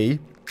might be,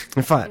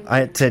 in fact, I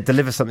had to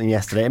deliver something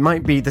yesterday, it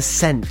might be the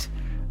scent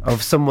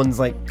of someone's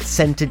like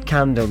scented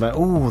candle, like,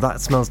 oh,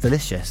 that smells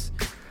delicious.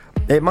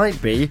 It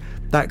might be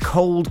that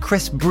cold,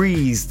 crisp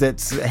breeze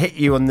that's hit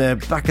you on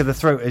the back of the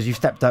throat as you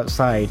stepped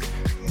outside.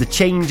 The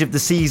change of the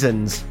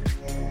seasons.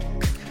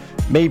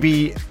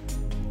 Maybe,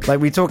 like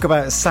we talk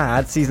about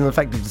SAD, seasonal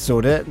affective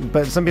disorder,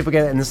 but some people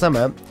get it in the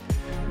summer.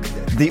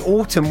 The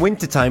autumn,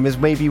 winter time is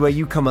maybe where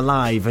you come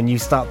alive and you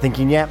start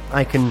thinking, yeah,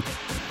 I can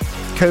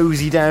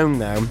cozy down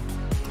now.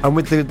 And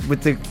with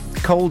the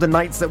colder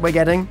nights that we're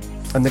getting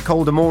and the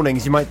colder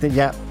mornings, you might think,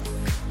 yeah,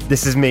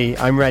 this is me,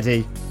 I'm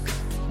ready.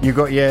 You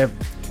got your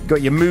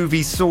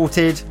movies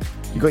sorted,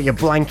 you got your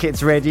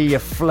blankets ready, your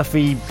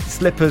fluffy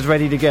slippers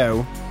ready to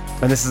go,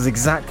 and this is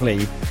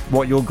exactly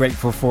what you're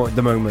grateful for at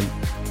the moment.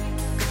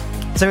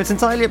 So it's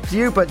entirely up to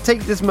you, but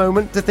take this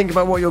moment to think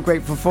about what you're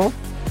grateful for,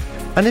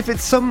 and if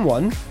it's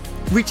someone,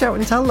 reach out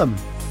and tell them.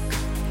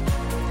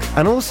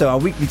 And also, our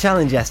weekly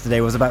challenge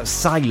yesterday was about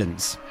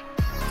silence.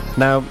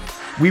 Now,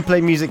 we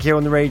play music here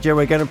on the radio,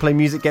 we're going to play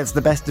Music Gets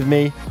the Best of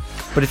Me,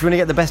 but if you want to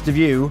get the best of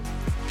you,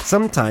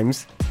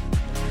 sometimes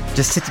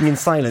just sitting in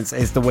silence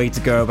is the way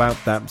to go about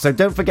that. So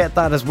don't forget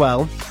that as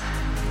well.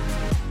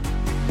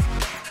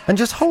 And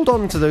just hold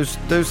on to those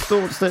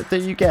thoughts that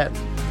you get.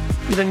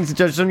 You don't need to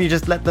judge them, you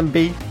just let them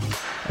be.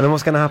 And then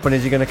what's going to happen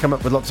is you're going to come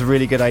up with lots of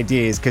really good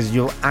ideas because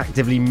you're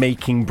actively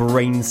making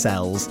brain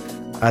cells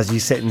as you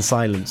sit in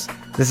silence.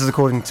 This is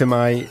according to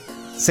my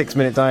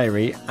 6-minute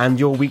diary and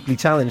your weekly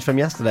challenge from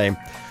yesterday.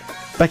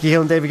 Becky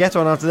Hill and David Guetta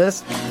on after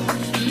this.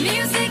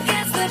 Music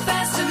gets the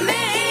best of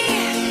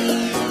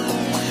me,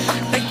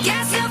 but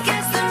guess who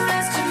gets the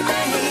rest of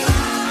me?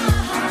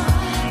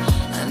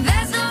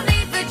 There's no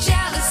need for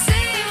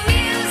jealousy.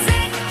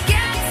 Music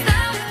gets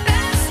the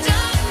best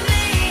of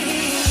me.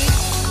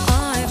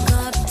 I've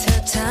got to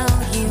tell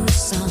you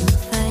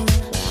something.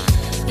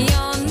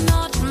 You're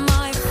not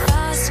my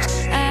first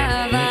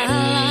ever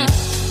love.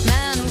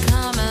 Men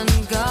come and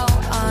go,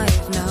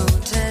 I've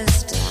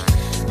noticed,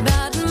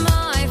 but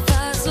my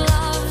first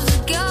love's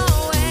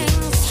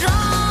going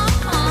strong.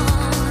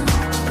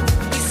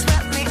 You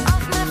swept me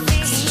off my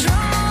feet,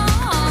 strong,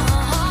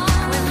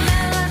 with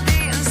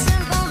melody and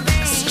simple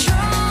beats,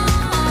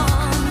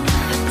 strong,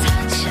 a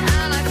touch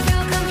and I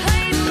feel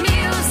complete.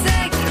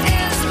 Music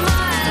is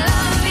my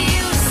love,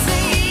 you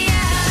see,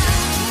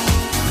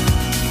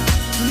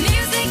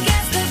 music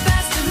gets the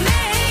best of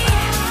me,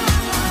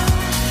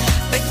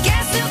 but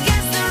guess who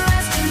gets the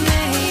rest of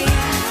me?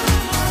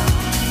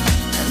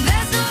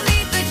 There's no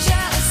need for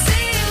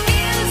jealousy.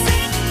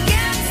 Music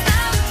gets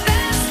the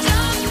best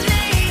of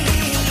me.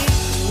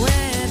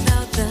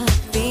 Without the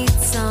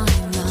beats, I'm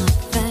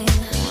nothing.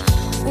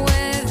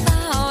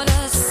 Without a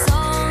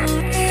song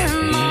in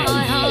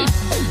my heart,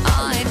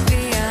 I'd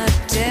be a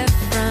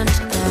different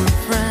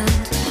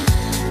girlfriend.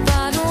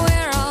 But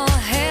we're all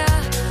here,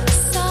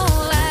 so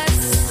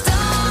let's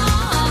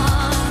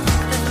start.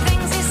 The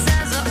things he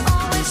says are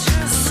always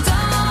true.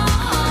 Start.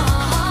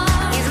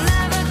 He's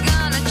never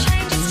gonna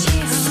change his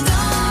tune.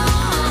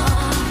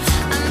 Start.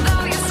 And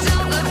though you're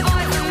still the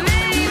boy for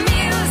me,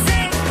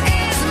 music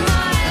is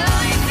my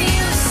life,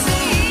 you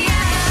see.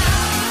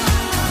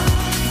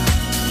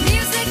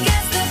 Music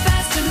gets the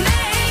best of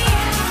me,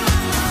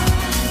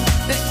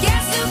 but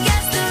guess who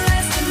gets the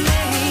rest of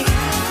me?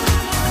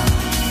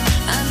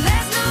 And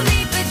there's no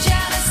need for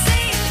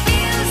jealousy.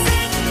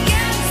 Music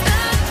gets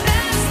the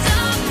best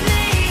of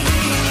me.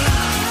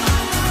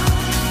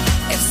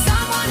 If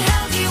someone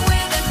held you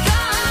with a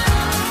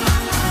gun,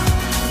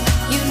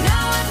 you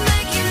know I'd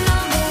make you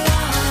number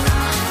one.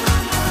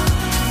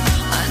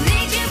 I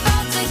need you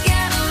both to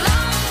get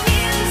along.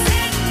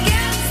 Music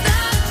gets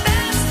the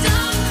best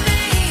of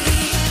me.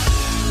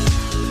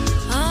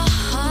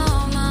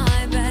 Oh, my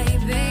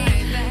baby,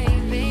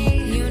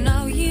 you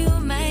know you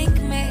make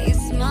me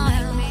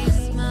smile.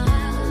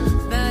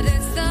 But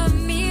it's the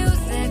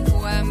music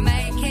we're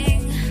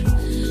making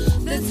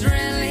that's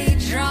really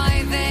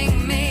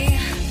driving me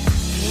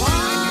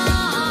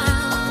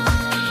wild.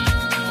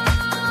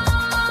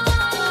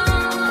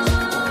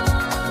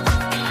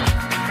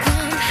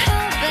 Can't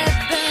help it,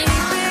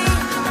 baby.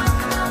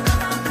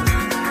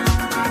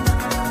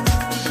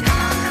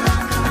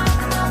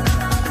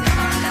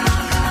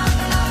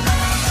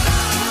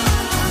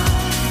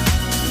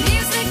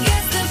 Music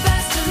gets the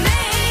best of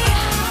me,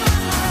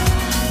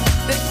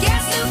 but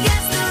guess who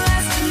gets the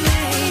rest of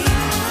me?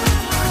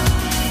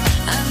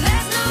 And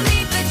there's no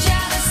need for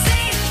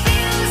jealousy.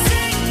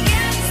 Music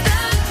gets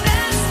the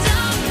best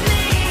of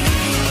me.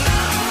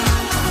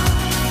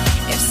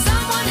 If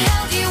someone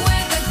held you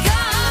with a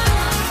gun,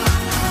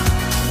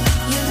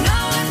 you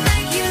know I'd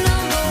make you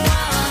number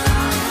one.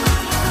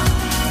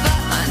 But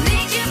I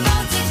need you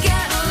both to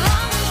get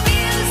along.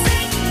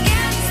 Music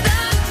gets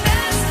the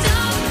best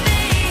of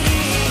me.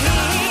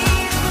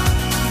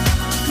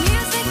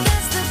 Music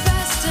gets the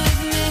best of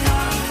me.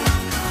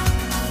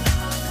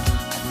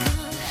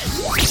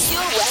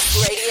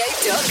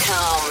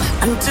 PureWestRadio.com.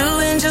 I'm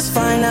doing just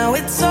fine now,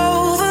 it's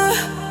over.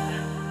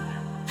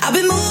 I've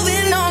been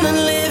moving on and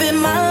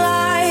living my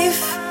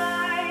life,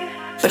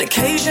 but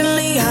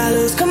occasionally I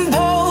lose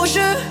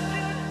composure,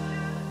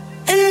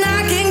 and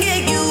I can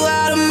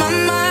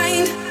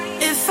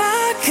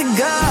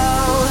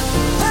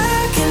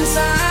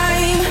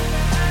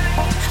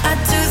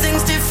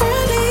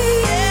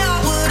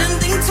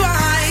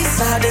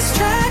I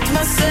distract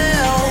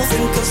myself,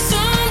 think of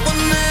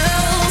someone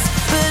else,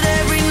 but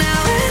every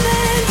now and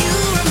then you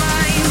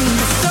remind me.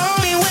 It's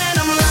only when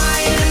I'm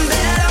lying in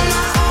bed on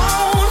my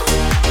own,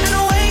 and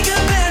I wake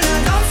up and I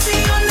don't see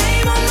your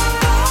name on my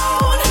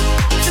phone.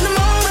 In the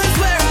moments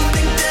where I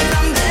think that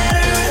I'm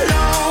better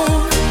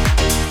alone,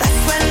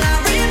 that's when I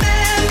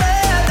remember,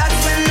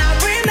 that's when I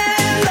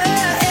remember.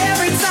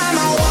 Every time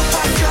I walk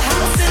past your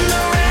house in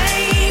the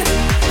rain,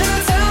 and I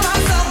tell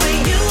myself that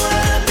you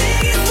were the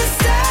biggest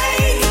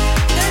mistake.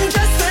 And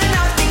just when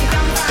I think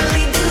I'm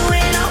finally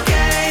doing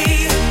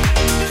okay,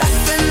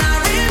 that's when I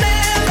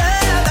remember,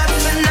 that's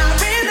when I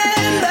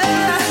remember.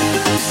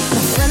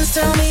 My friends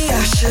tell me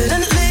I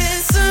shouldn't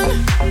listen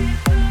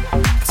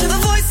to the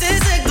voices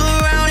that go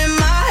round in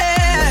my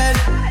head,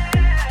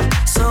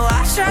 so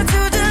I try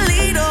to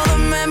delete all the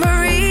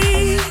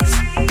memories,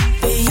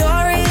 but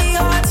you're really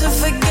hard to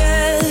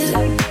forget.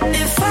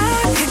 If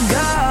I could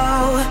go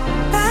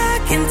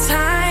back in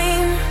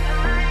time,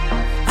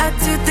 I'd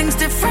do things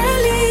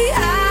differently,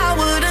 I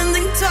wouldn't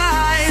think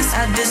twice.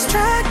 I'd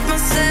distract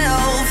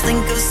myself,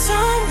 think of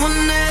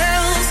someone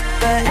else,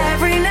 but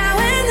every now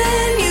and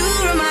then you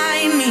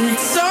remind me.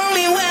 It's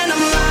only when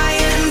I'm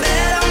lying in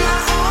bed on my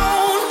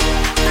own,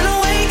 and I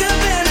wake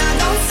up and I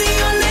don't see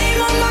your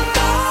name on my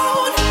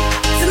phone.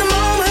 It's in the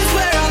moments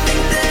where I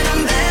think that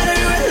I'm better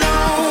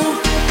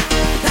alone,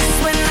 that's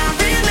when I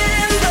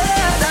remember,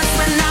 that's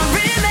when I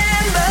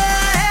remember.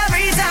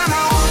 Every time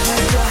I walk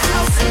past your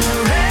house in the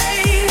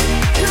rain,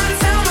 and I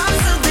tell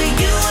myself that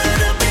you were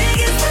the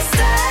biggest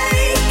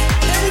mistake.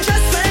 And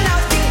just when I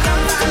think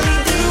I'm finally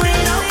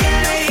doing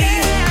okay,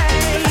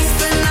 that's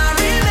when I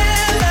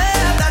remember,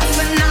 that's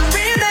when I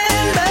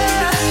remember.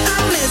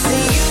 I'm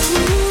missing you.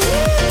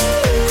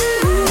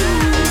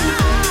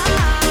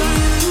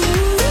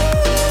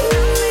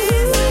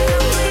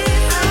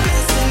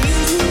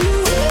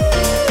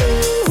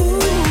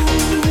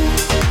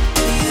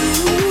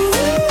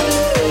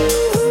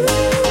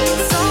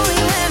 It's only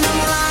when I'm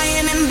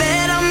lying in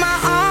bed on my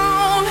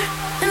own,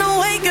 and I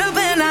wake up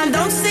and I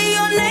don't see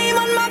your name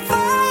on my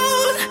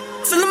phone.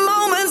 It's in the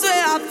moments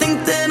where I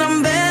think that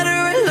I'm better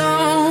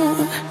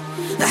alone,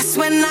 that's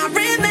when I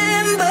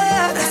remember,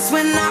 that's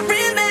when I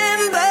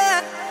remember.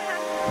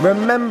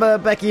 Remember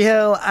Becky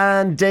Hill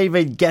and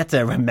David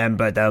Guetta,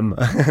 remember them.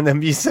 And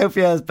then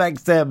Sophia's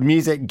Baxter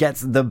Music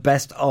Gets the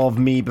Best of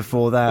Me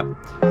before that.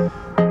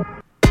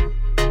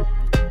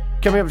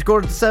 Coming up to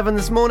 6:45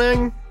 this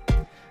morning.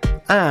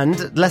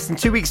 And less than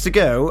 2 weeks to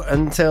go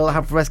until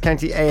Haverford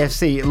County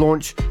AFC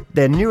launch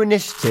their new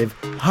initiative,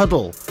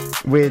 Huddle,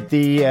 with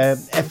the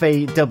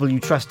FAW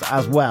Trust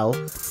as well.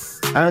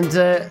 And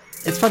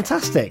it's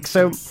fantastic.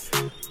 So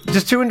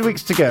just under 2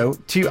 weeks to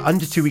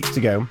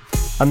go.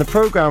 And the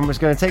programme was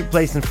going to take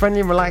place in a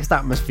friendly and relaxed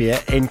atmosphere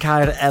in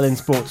Caer Ellen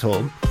Sports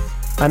Hall.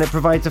 And it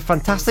provides a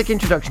fantastic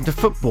introduction to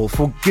football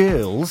for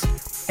girls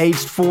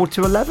aged 4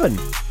 to 11.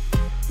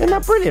 Isn't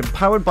that brilliant?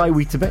 Powered by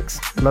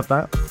Weetabix. Love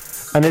that.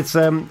 And it's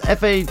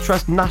FA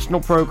Trust national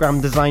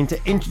programme designed to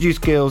introduce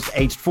girls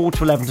aged 4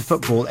 to 11 to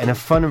football in a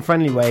fun and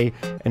friendly way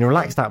in a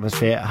relaxed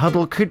atmosphere.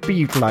 Huddle could be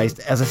utilised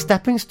as a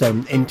stepping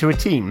stone into a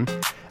team,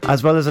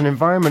 as well as an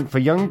environment for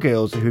young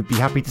girls who'd be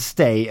happy to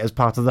stay as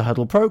part of the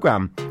Huddle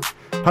programme.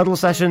 Huddle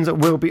sessions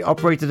will be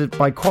operated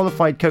by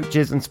qualified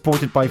coaches and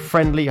supported by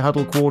friendly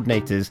Huddle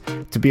coordinators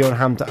to be on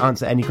hand to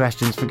answer any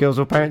questions for girls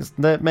or parents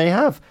that may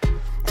have.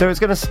 So it's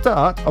going to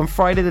start on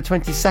Friday the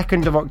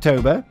 22nd of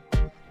October,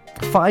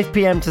 5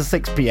 p.m. to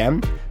 6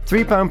 p.m,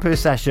 £3 per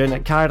session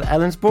at Caer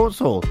Ellen Sports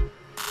Hall.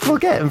 Well,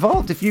 get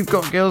involved. If you've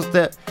got girls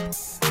that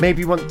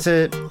maybe want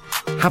to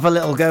have a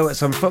little go at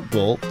some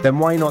football, then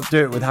why not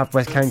do it with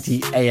Haverford County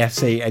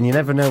AFC? And you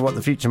never know what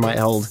the future might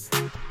hold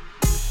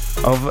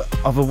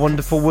of a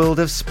wonderful world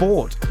of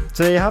sport.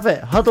 So there you have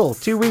it. Huddle,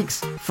 2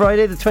 weeks,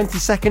 Friday the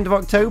 22nd of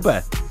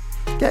October.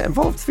 Get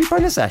involved.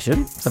 £3 a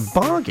session. It's a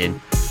bargain.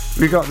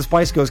 We've got the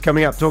Spice Girls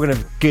coming up, talking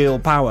of girl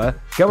power.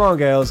 Come on,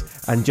 girls.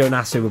 And Joe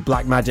Nasu with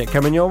Black Magic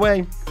coming your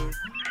way.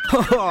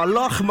 Oh,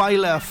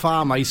 Lochmeyler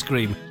Farm Ice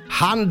Cream.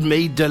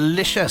 Handmade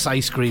delicious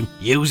ice cream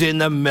using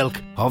the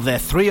milk of their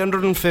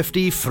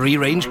 350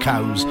 free-range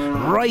cows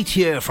right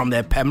here from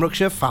their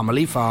Pembrokeshire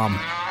family farm.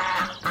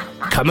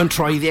 Come and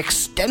try the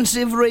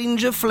extensive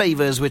range of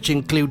flavours which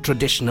include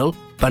traditional,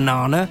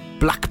 banana,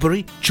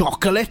 blackberry,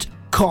 chocolate,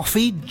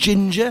 coffee,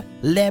 ginger,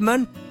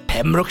 lemon,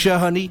 Pembrokeshire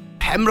honey,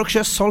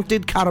 Pembrokeshire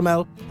salted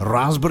caramel,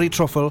 raspberry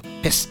truffle,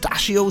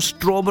 pistachio,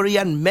 strawberry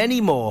and many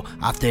more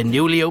at their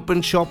newly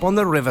opened shop on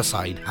the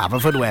Riverside,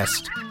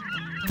 Haverfordwest.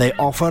 They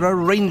offer a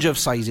range of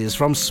sizes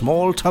from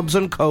small tubs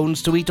and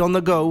cones to eat on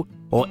the go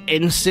or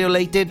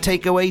insulated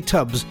takeaway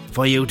tubs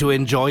for you to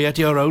enjoy at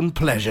your own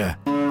pleasure.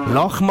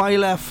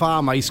 Lochmeyler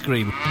Farm Ice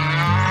Cream.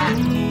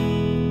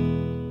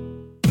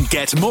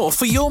 Get more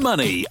for your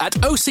money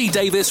at OC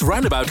Davis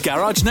Roundabout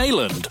Garage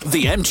Neyland,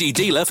 the MG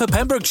dealer for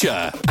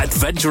Pembrokeshire.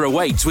 Adventure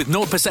awaits with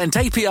 0%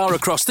 APR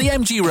across the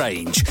MG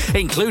range,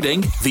 including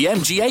the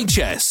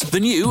MGHS, the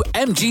new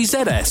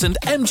MGZS and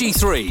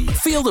MG3.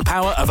 Feel the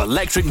power of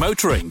electric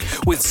motoring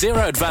with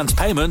zero advance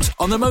payment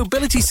on the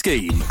mobility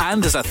scheme.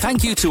 And as a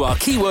thank you to our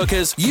key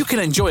workers, you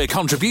can enjoy a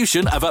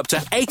contribution of up to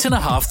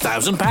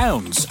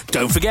 £8,500.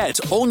 Don't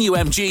forget, all new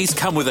MGs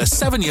come with a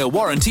 7-year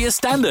warranty as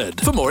standard.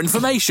 For more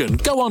information,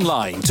 go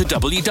online to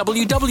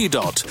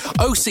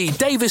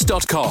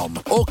www.ocdavis.com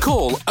or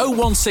call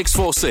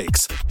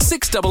 01646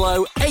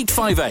 600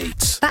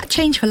 858. That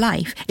Change for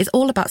Life is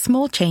all about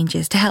small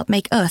changes to help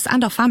make us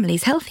and our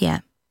families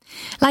healthier.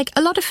 Like,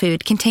 a lot of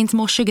food contains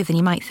more sugar than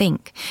you might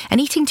think,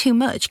 and eating too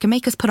much can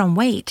make us put on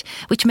weight,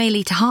 which may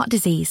lead to heart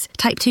disease,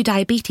 type 2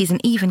 diabetes and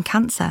even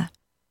cancer.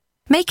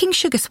 Making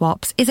sugar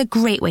swaps is a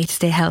great way to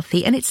stay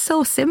healthy, and it's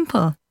so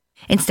simple.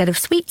 Instead of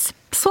sweets,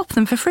 swap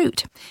them for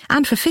fruit.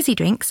 And for fizzy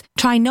drinks,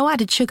 try no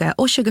added sugar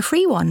or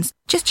sugar-free ones.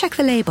 Just check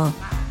the label.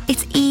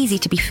 It's easy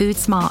to be food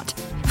smart.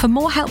 For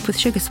more help with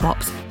sugar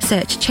swaps,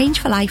 search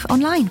Change for Life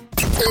online.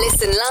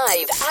 Listen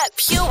live at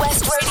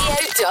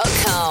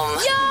purewestradio.com.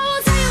 Yo,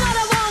 I'll tell you what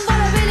I want, what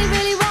I really,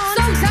 really want.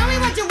 So tell me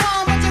what you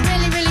want, what you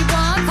really, really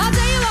want. I'll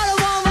tell you what I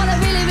want, what I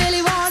really,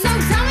 really want. So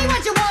tell me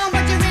what you want,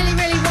 what you really,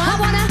 really want.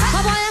 I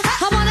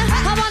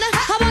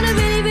wanna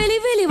really, really,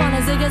 really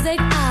wanna zig a zig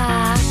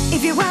ah.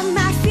 If you want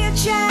my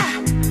future,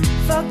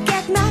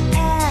 forget my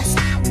past.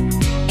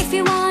 If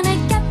you wanna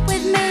get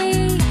with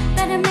me,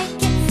 better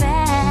make it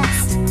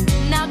fast.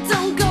 Now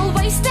don't go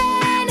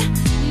wasting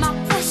my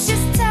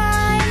precious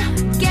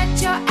time. Get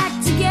your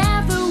act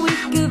together, we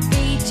could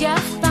be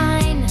just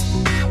fine.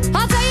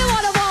 I'll tell you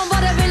what I want,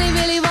 what I really,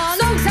 really want.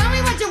 So tell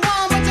me what you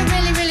want, what you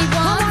really, really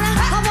want. I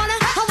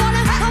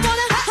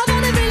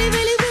wanna really,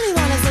 really, really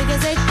wanna zig a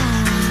zig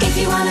ah. If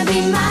you wanna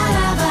be my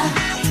lover,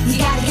 you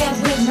gotta get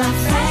with my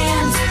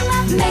friends.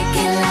 Make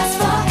it last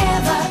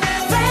forever.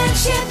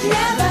 Friendship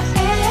never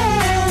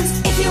ends.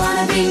 If you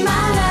wanna be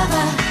my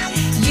lover,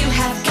 you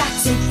have got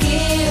to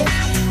give.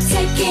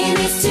 Taking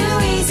is too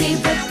easy,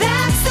 but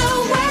that's the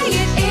way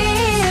it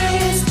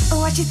is.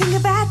 What you think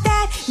about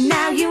that?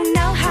 Now you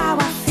know how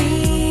I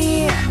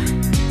feel.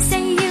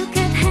 Say you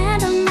could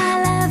handle my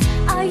love.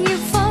 Are you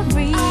for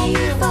real? Are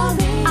you for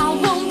real? I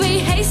won't be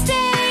hasty.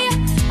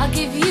 I'll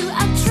give you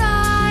a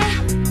try.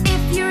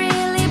 If you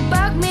really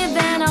bug me,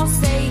 then I'll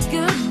say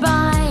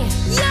goodbye.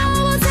 Yo,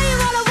 I'll tell you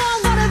what I want,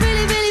 what I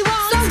really, really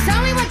want. So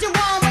tell me what you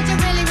want, what you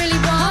really, really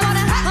want. I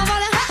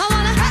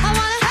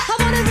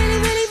wanna really,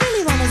 really,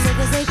 really wanna zig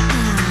a zig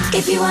ah.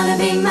 If you wanna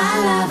be my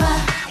lover,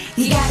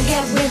 you gotta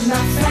get with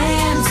my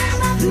friends.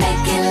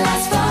 Make it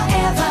last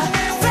forever.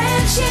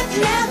 Friendship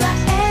never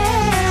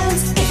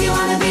ends. If you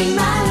wanna be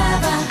my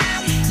lover,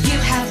 you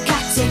have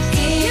got to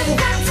give.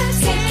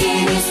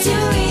 Taking is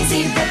too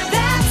easy, but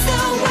that's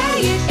the way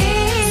it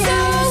is. So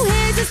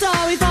here's the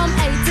story from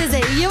A to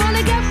Z. You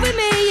wanna get with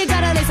me, you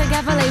gotta listen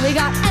carefully. We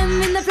got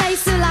M in the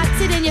place who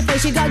likes it in your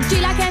face. You got G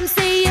like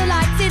MC who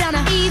likes it on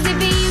a easy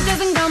B who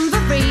doesn't come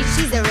for free.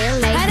 She's a real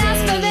lady. And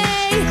as for me,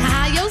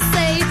 how you'll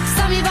say,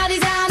 slam your body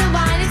down and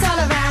wine it all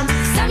around.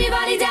 Slam your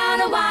body down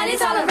and wine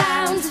it all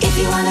around. If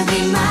you wanna be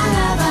my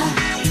lover,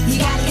 you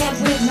gotta get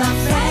with my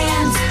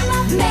friends.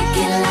 Make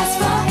it last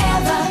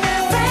forever.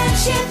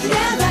 Friendship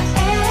never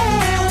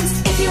ends.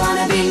 If you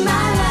wanna be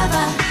my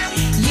lover,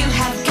 you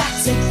have got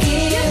to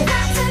give.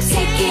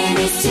 Taking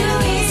is too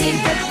easy,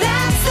 but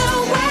that's the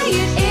way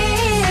it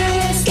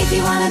is. If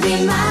you wanna be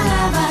my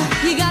lover,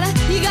 You gotta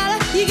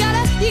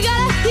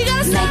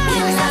make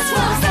it last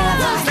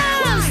forever.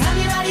 Slam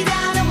your body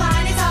down and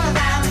wine it all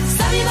around.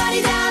 Slam your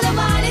body down and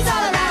wine it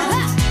all around.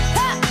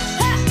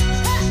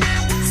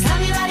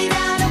 Slam your body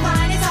down and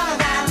wine it all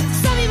around.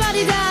 Slam your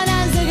body down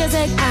and zig a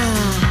zig ah.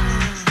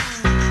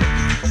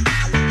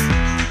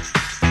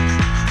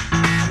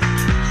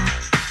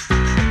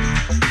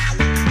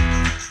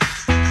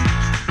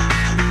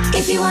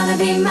 If you wanna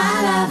be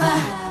my lover.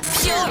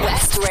 Pure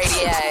West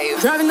Radio.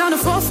 Driving down the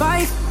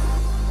 4-5,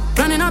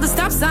 running all the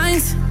stop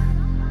signs.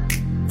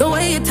 The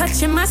way you're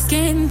touching my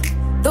skin,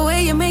 the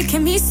way you're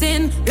making me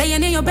sin,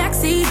 laying in your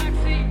backseat.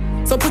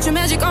 So put your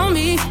magic on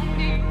me.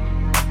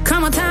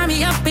 Come on, tie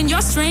me up in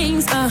your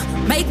strings.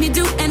 Make me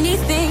do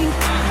anything.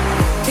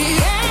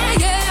 Yeah,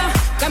 yeah.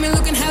 Got me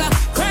looking hella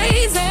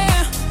crazy.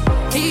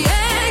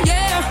 Yeah,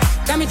 yeah.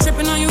 Got me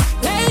tripping on you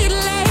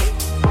lately.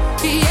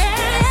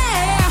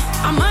 Yeah.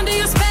 I'm under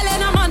your spell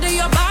and I'm under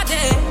your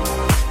body.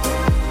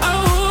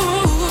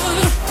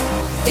 Oh,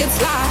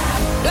 it's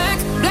like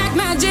black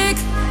magic.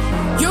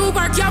 You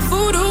work your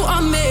voodoo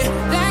on me.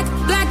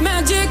 Black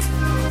magic.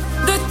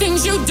 The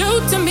things you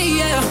do to me,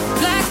 yeah.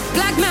 Black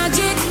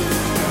magic.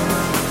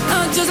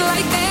 Just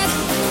like that.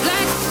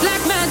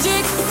 Black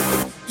magic.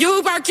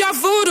 You work your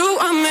voodoo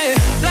on me.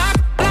 Black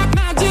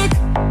magic.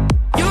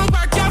 You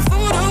work your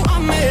voodoo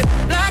on me.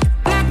 Black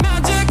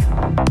magic.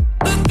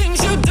 The things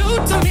you do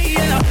to me,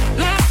 yeah.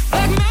 Black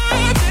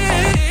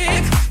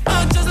magic.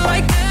 Just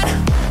like that.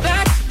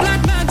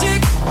 Black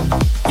magic.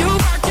 You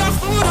work your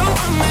voodoo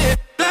on me.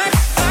 Black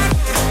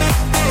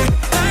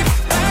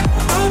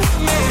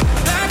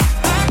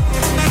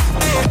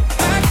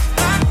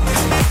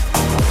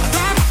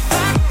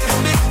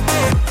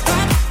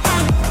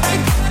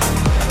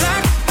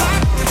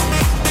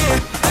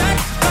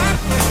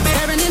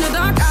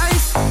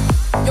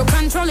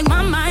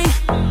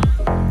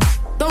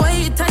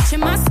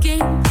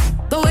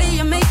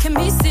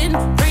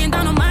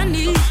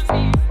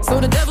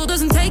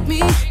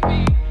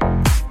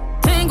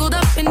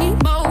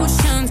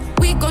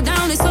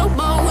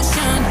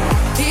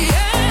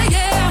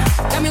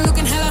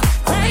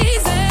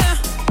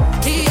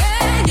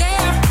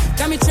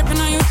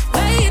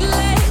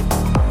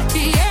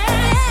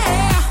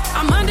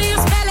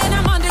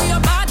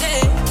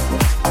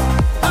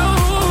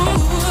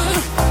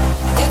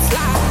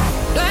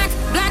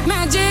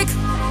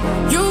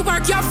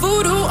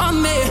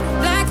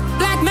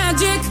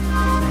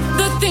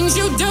things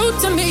you do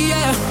to me,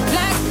 yeah.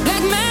 Black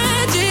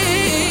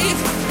magic,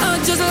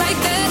 just like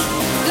that.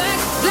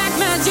 Black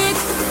magic.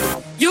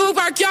 You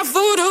work your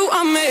voodoo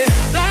on me.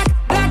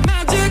 Black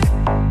magic.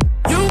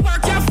 You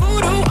work your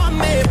voodoo on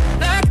me.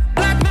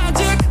 Black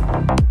magic.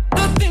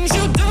 The things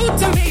you do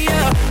to me,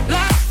 yeah.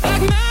 Black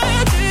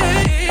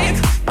magic,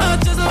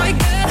 just like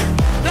that.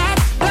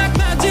 Black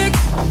magic.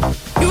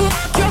 You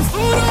work your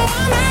voodoo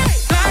on me.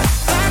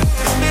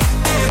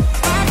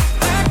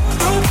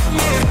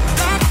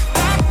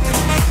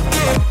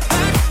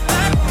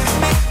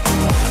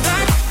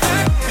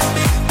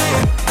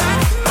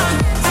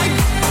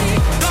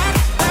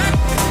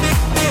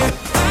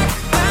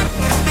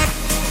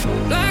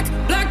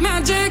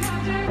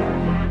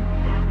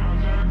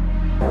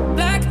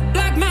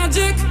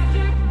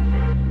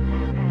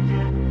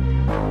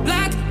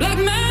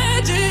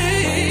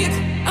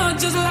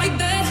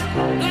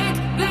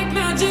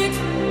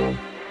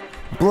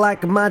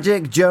 Black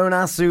Magic, Joan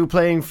Asu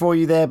playing for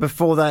you there.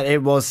 Before that,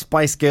 it was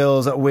Spice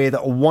Girls with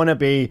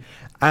Wannabe.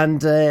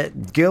 And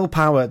Girl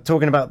Power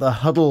talking about the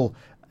Huddle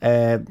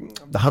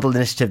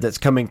initiative that's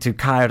coming to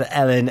Caer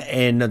Ellen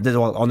on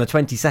the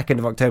 22nd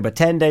of October.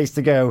 10 days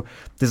to go,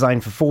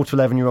 designed for 4 to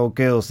 11-year-old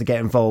girls to get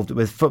involved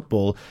with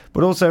football,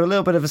 but also a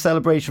little bit of a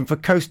celebration for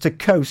Coast to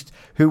Coast,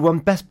 who won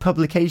Best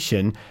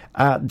Publication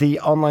at the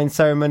online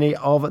ceremony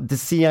of the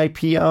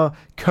CIPR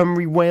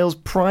Cymru Wales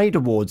Pride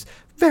Awards.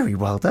 Very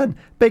well done.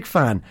 Big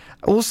fan.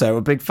 Also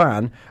a big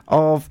fan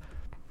of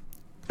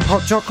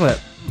hot chocolate.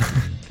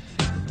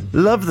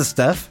 Love the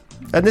stuff.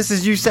 And this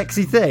is You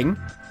Sexy Thing.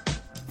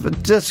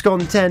 But just gone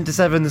 10 to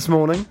 7 this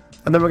morning.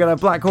 And then we're going to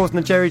have Black Horse and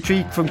the Cherry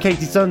Tree from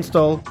Katie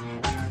Tunstall.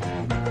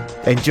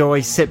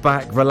 Enjoy, sit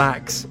back,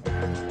 relax.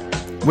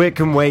 We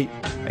can wait.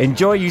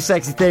 Enjoy You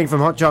Sexy Thing from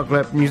Hot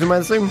Chocolate. Music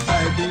Man soon.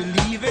 I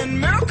believe in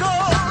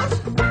miracles.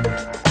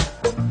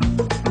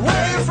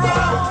 Where you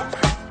from?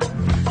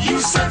 You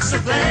sexy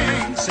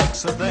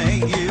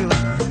thing, you.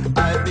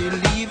 I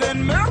believe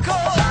in miracles.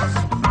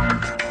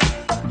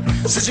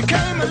 Since you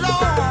came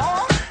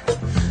along,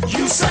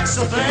 you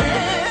sexy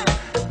thing.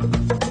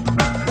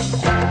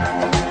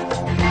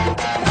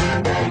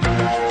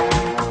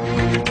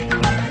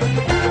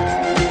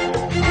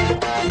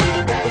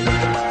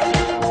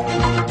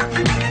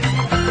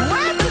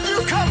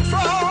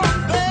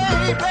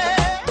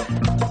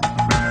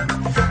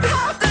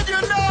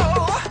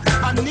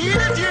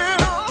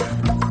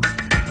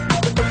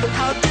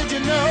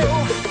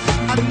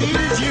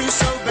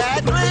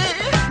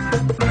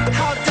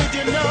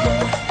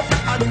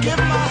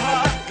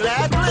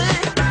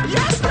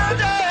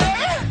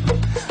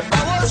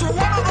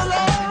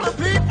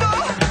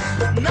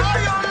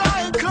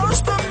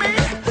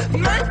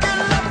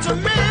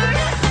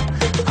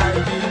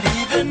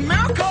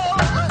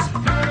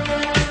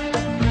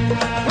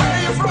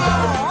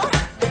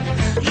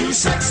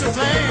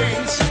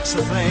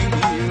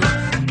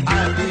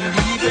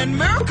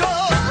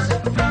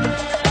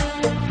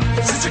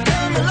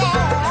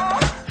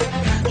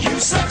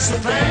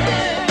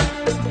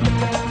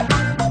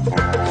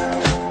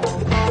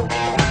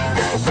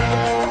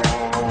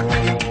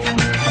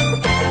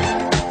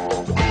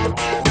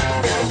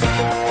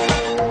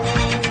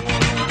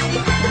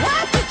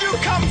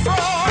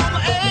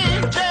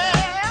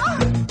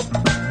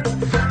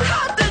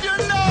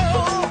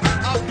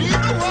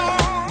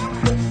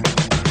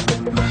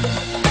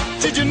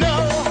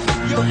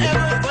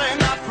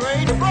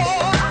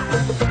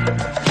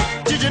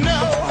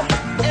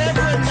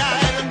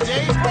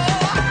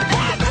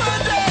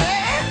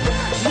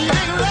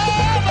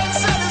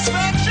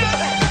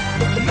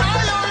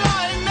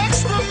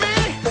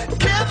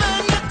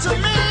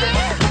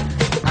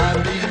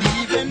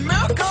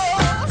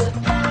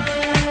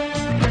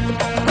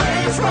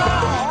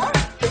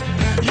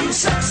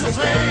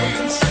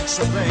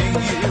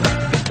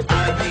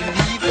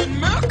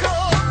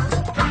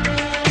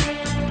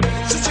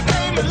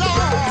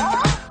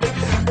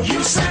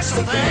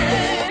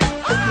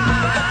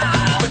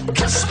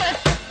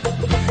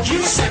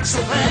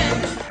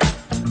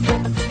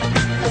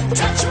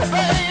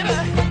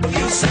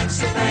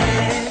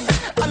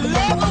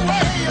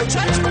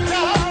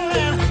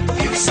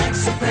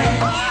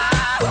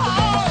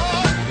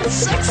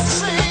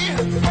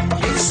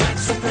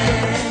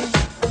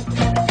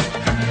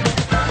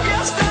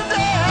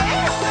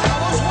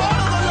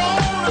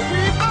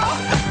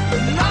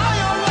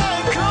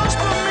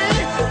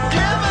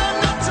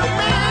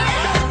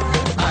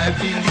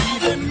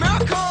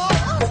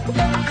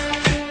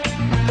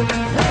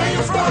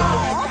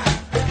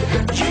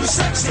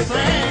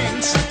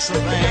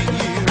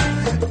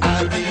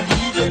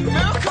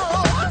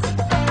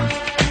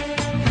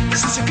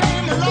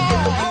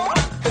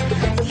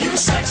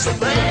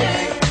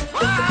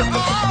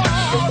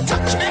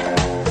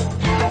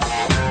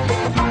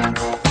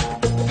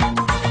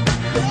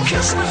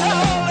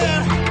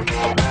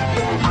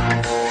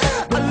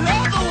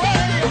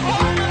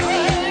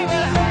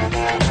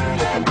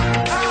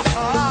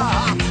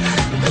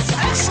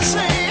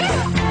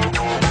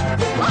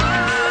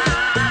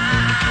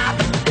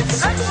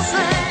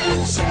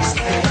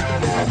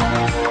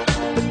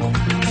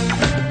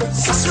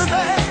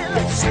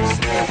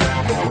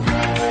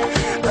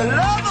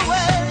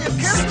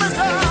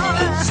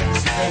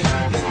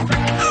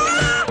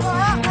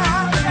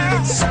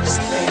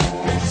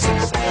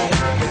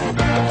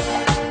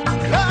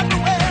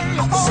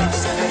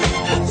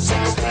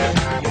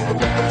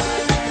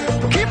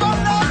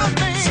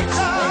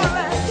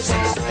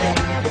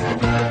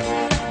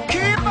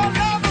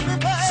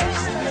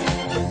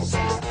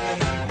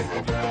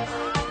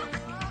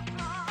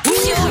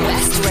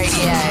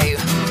 Radio.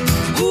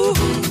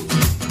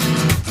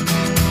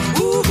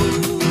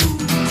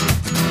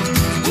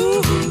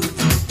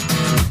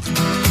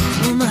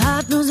 Well, my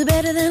heart knows it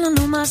better than I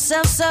know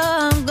myself, so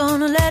I'm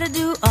gonna let it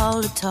do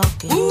all the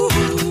talking.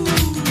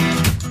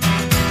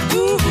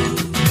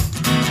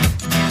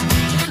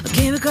 I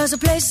came across a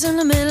place in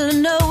the middle of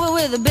nowhere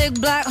with a big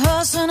black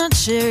horse and a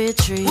cherry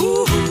tree.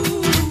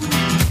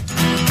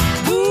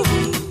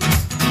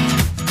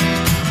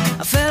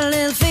 I felt a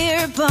little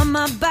fear upon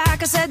my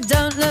back. I said,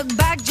 don't look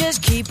back,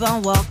 just keep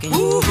on walking.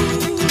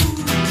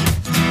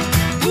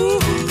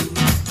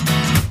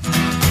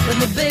 But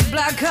the big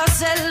black horse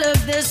said, look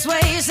this way.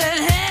 He said,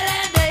 hey,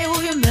 that day,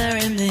 will you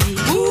marry me?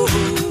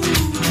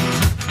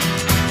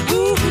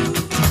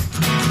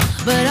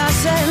 But I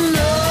said,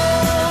 no,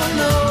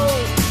 no,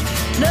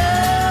 no,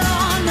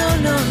 no,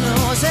 no, no.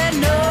 I said,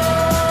 no,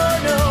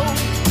 no,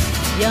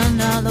 you're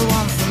not the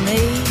one for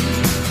me.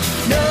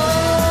 No,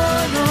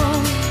 no,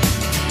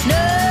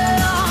 no,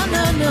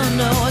 no, no,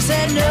 no. I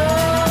said, no,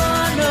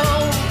 no,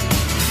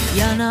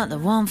 you're not the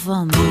one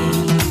for me.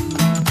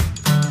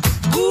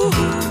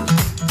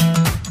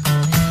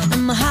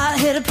 And my heart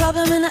hit a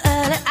problem in the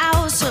early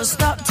hours, so I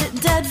stopped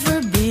it dead for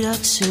a beat or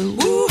two.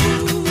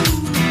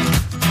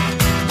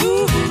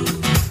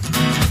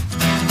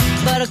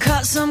 But I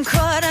cut some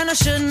cord and I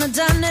shouldn't have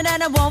done it,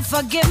 and it won't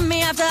forgive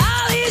me after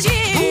all these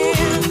years.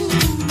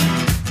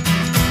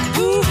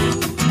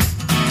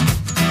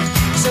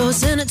 So I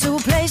sent it to a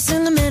place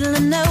in the middle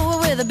of nowhere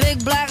with a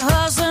big black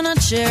horse and a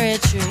cherry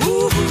tree.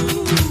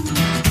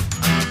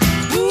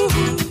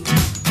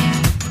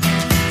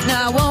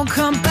 Now I won't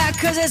come back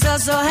 'cause it's all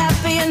so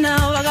happy, and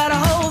now I got a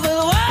hole for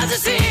the world to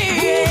see.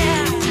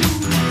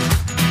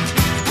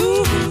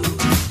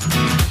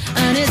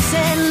 And it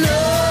said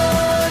no,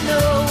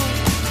 no,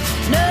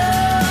 no,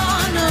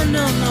 no,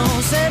 no, no.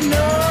 Said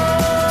no,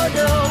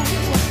 no,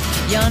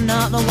 you're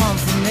not the one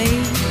for me.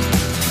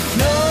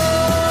 No,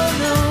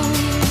 no,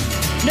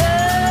 no,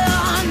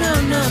 no,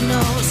 no, no.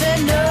 Said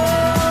no,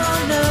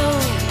 no,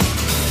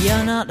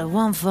 you're not the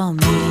one for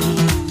me.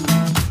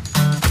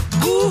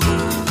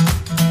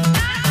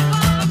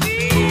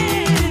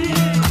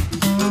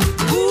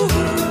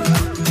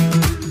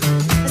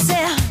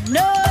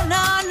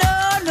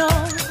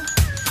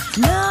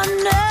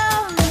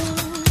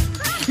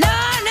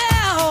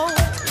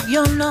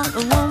 You're not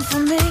the one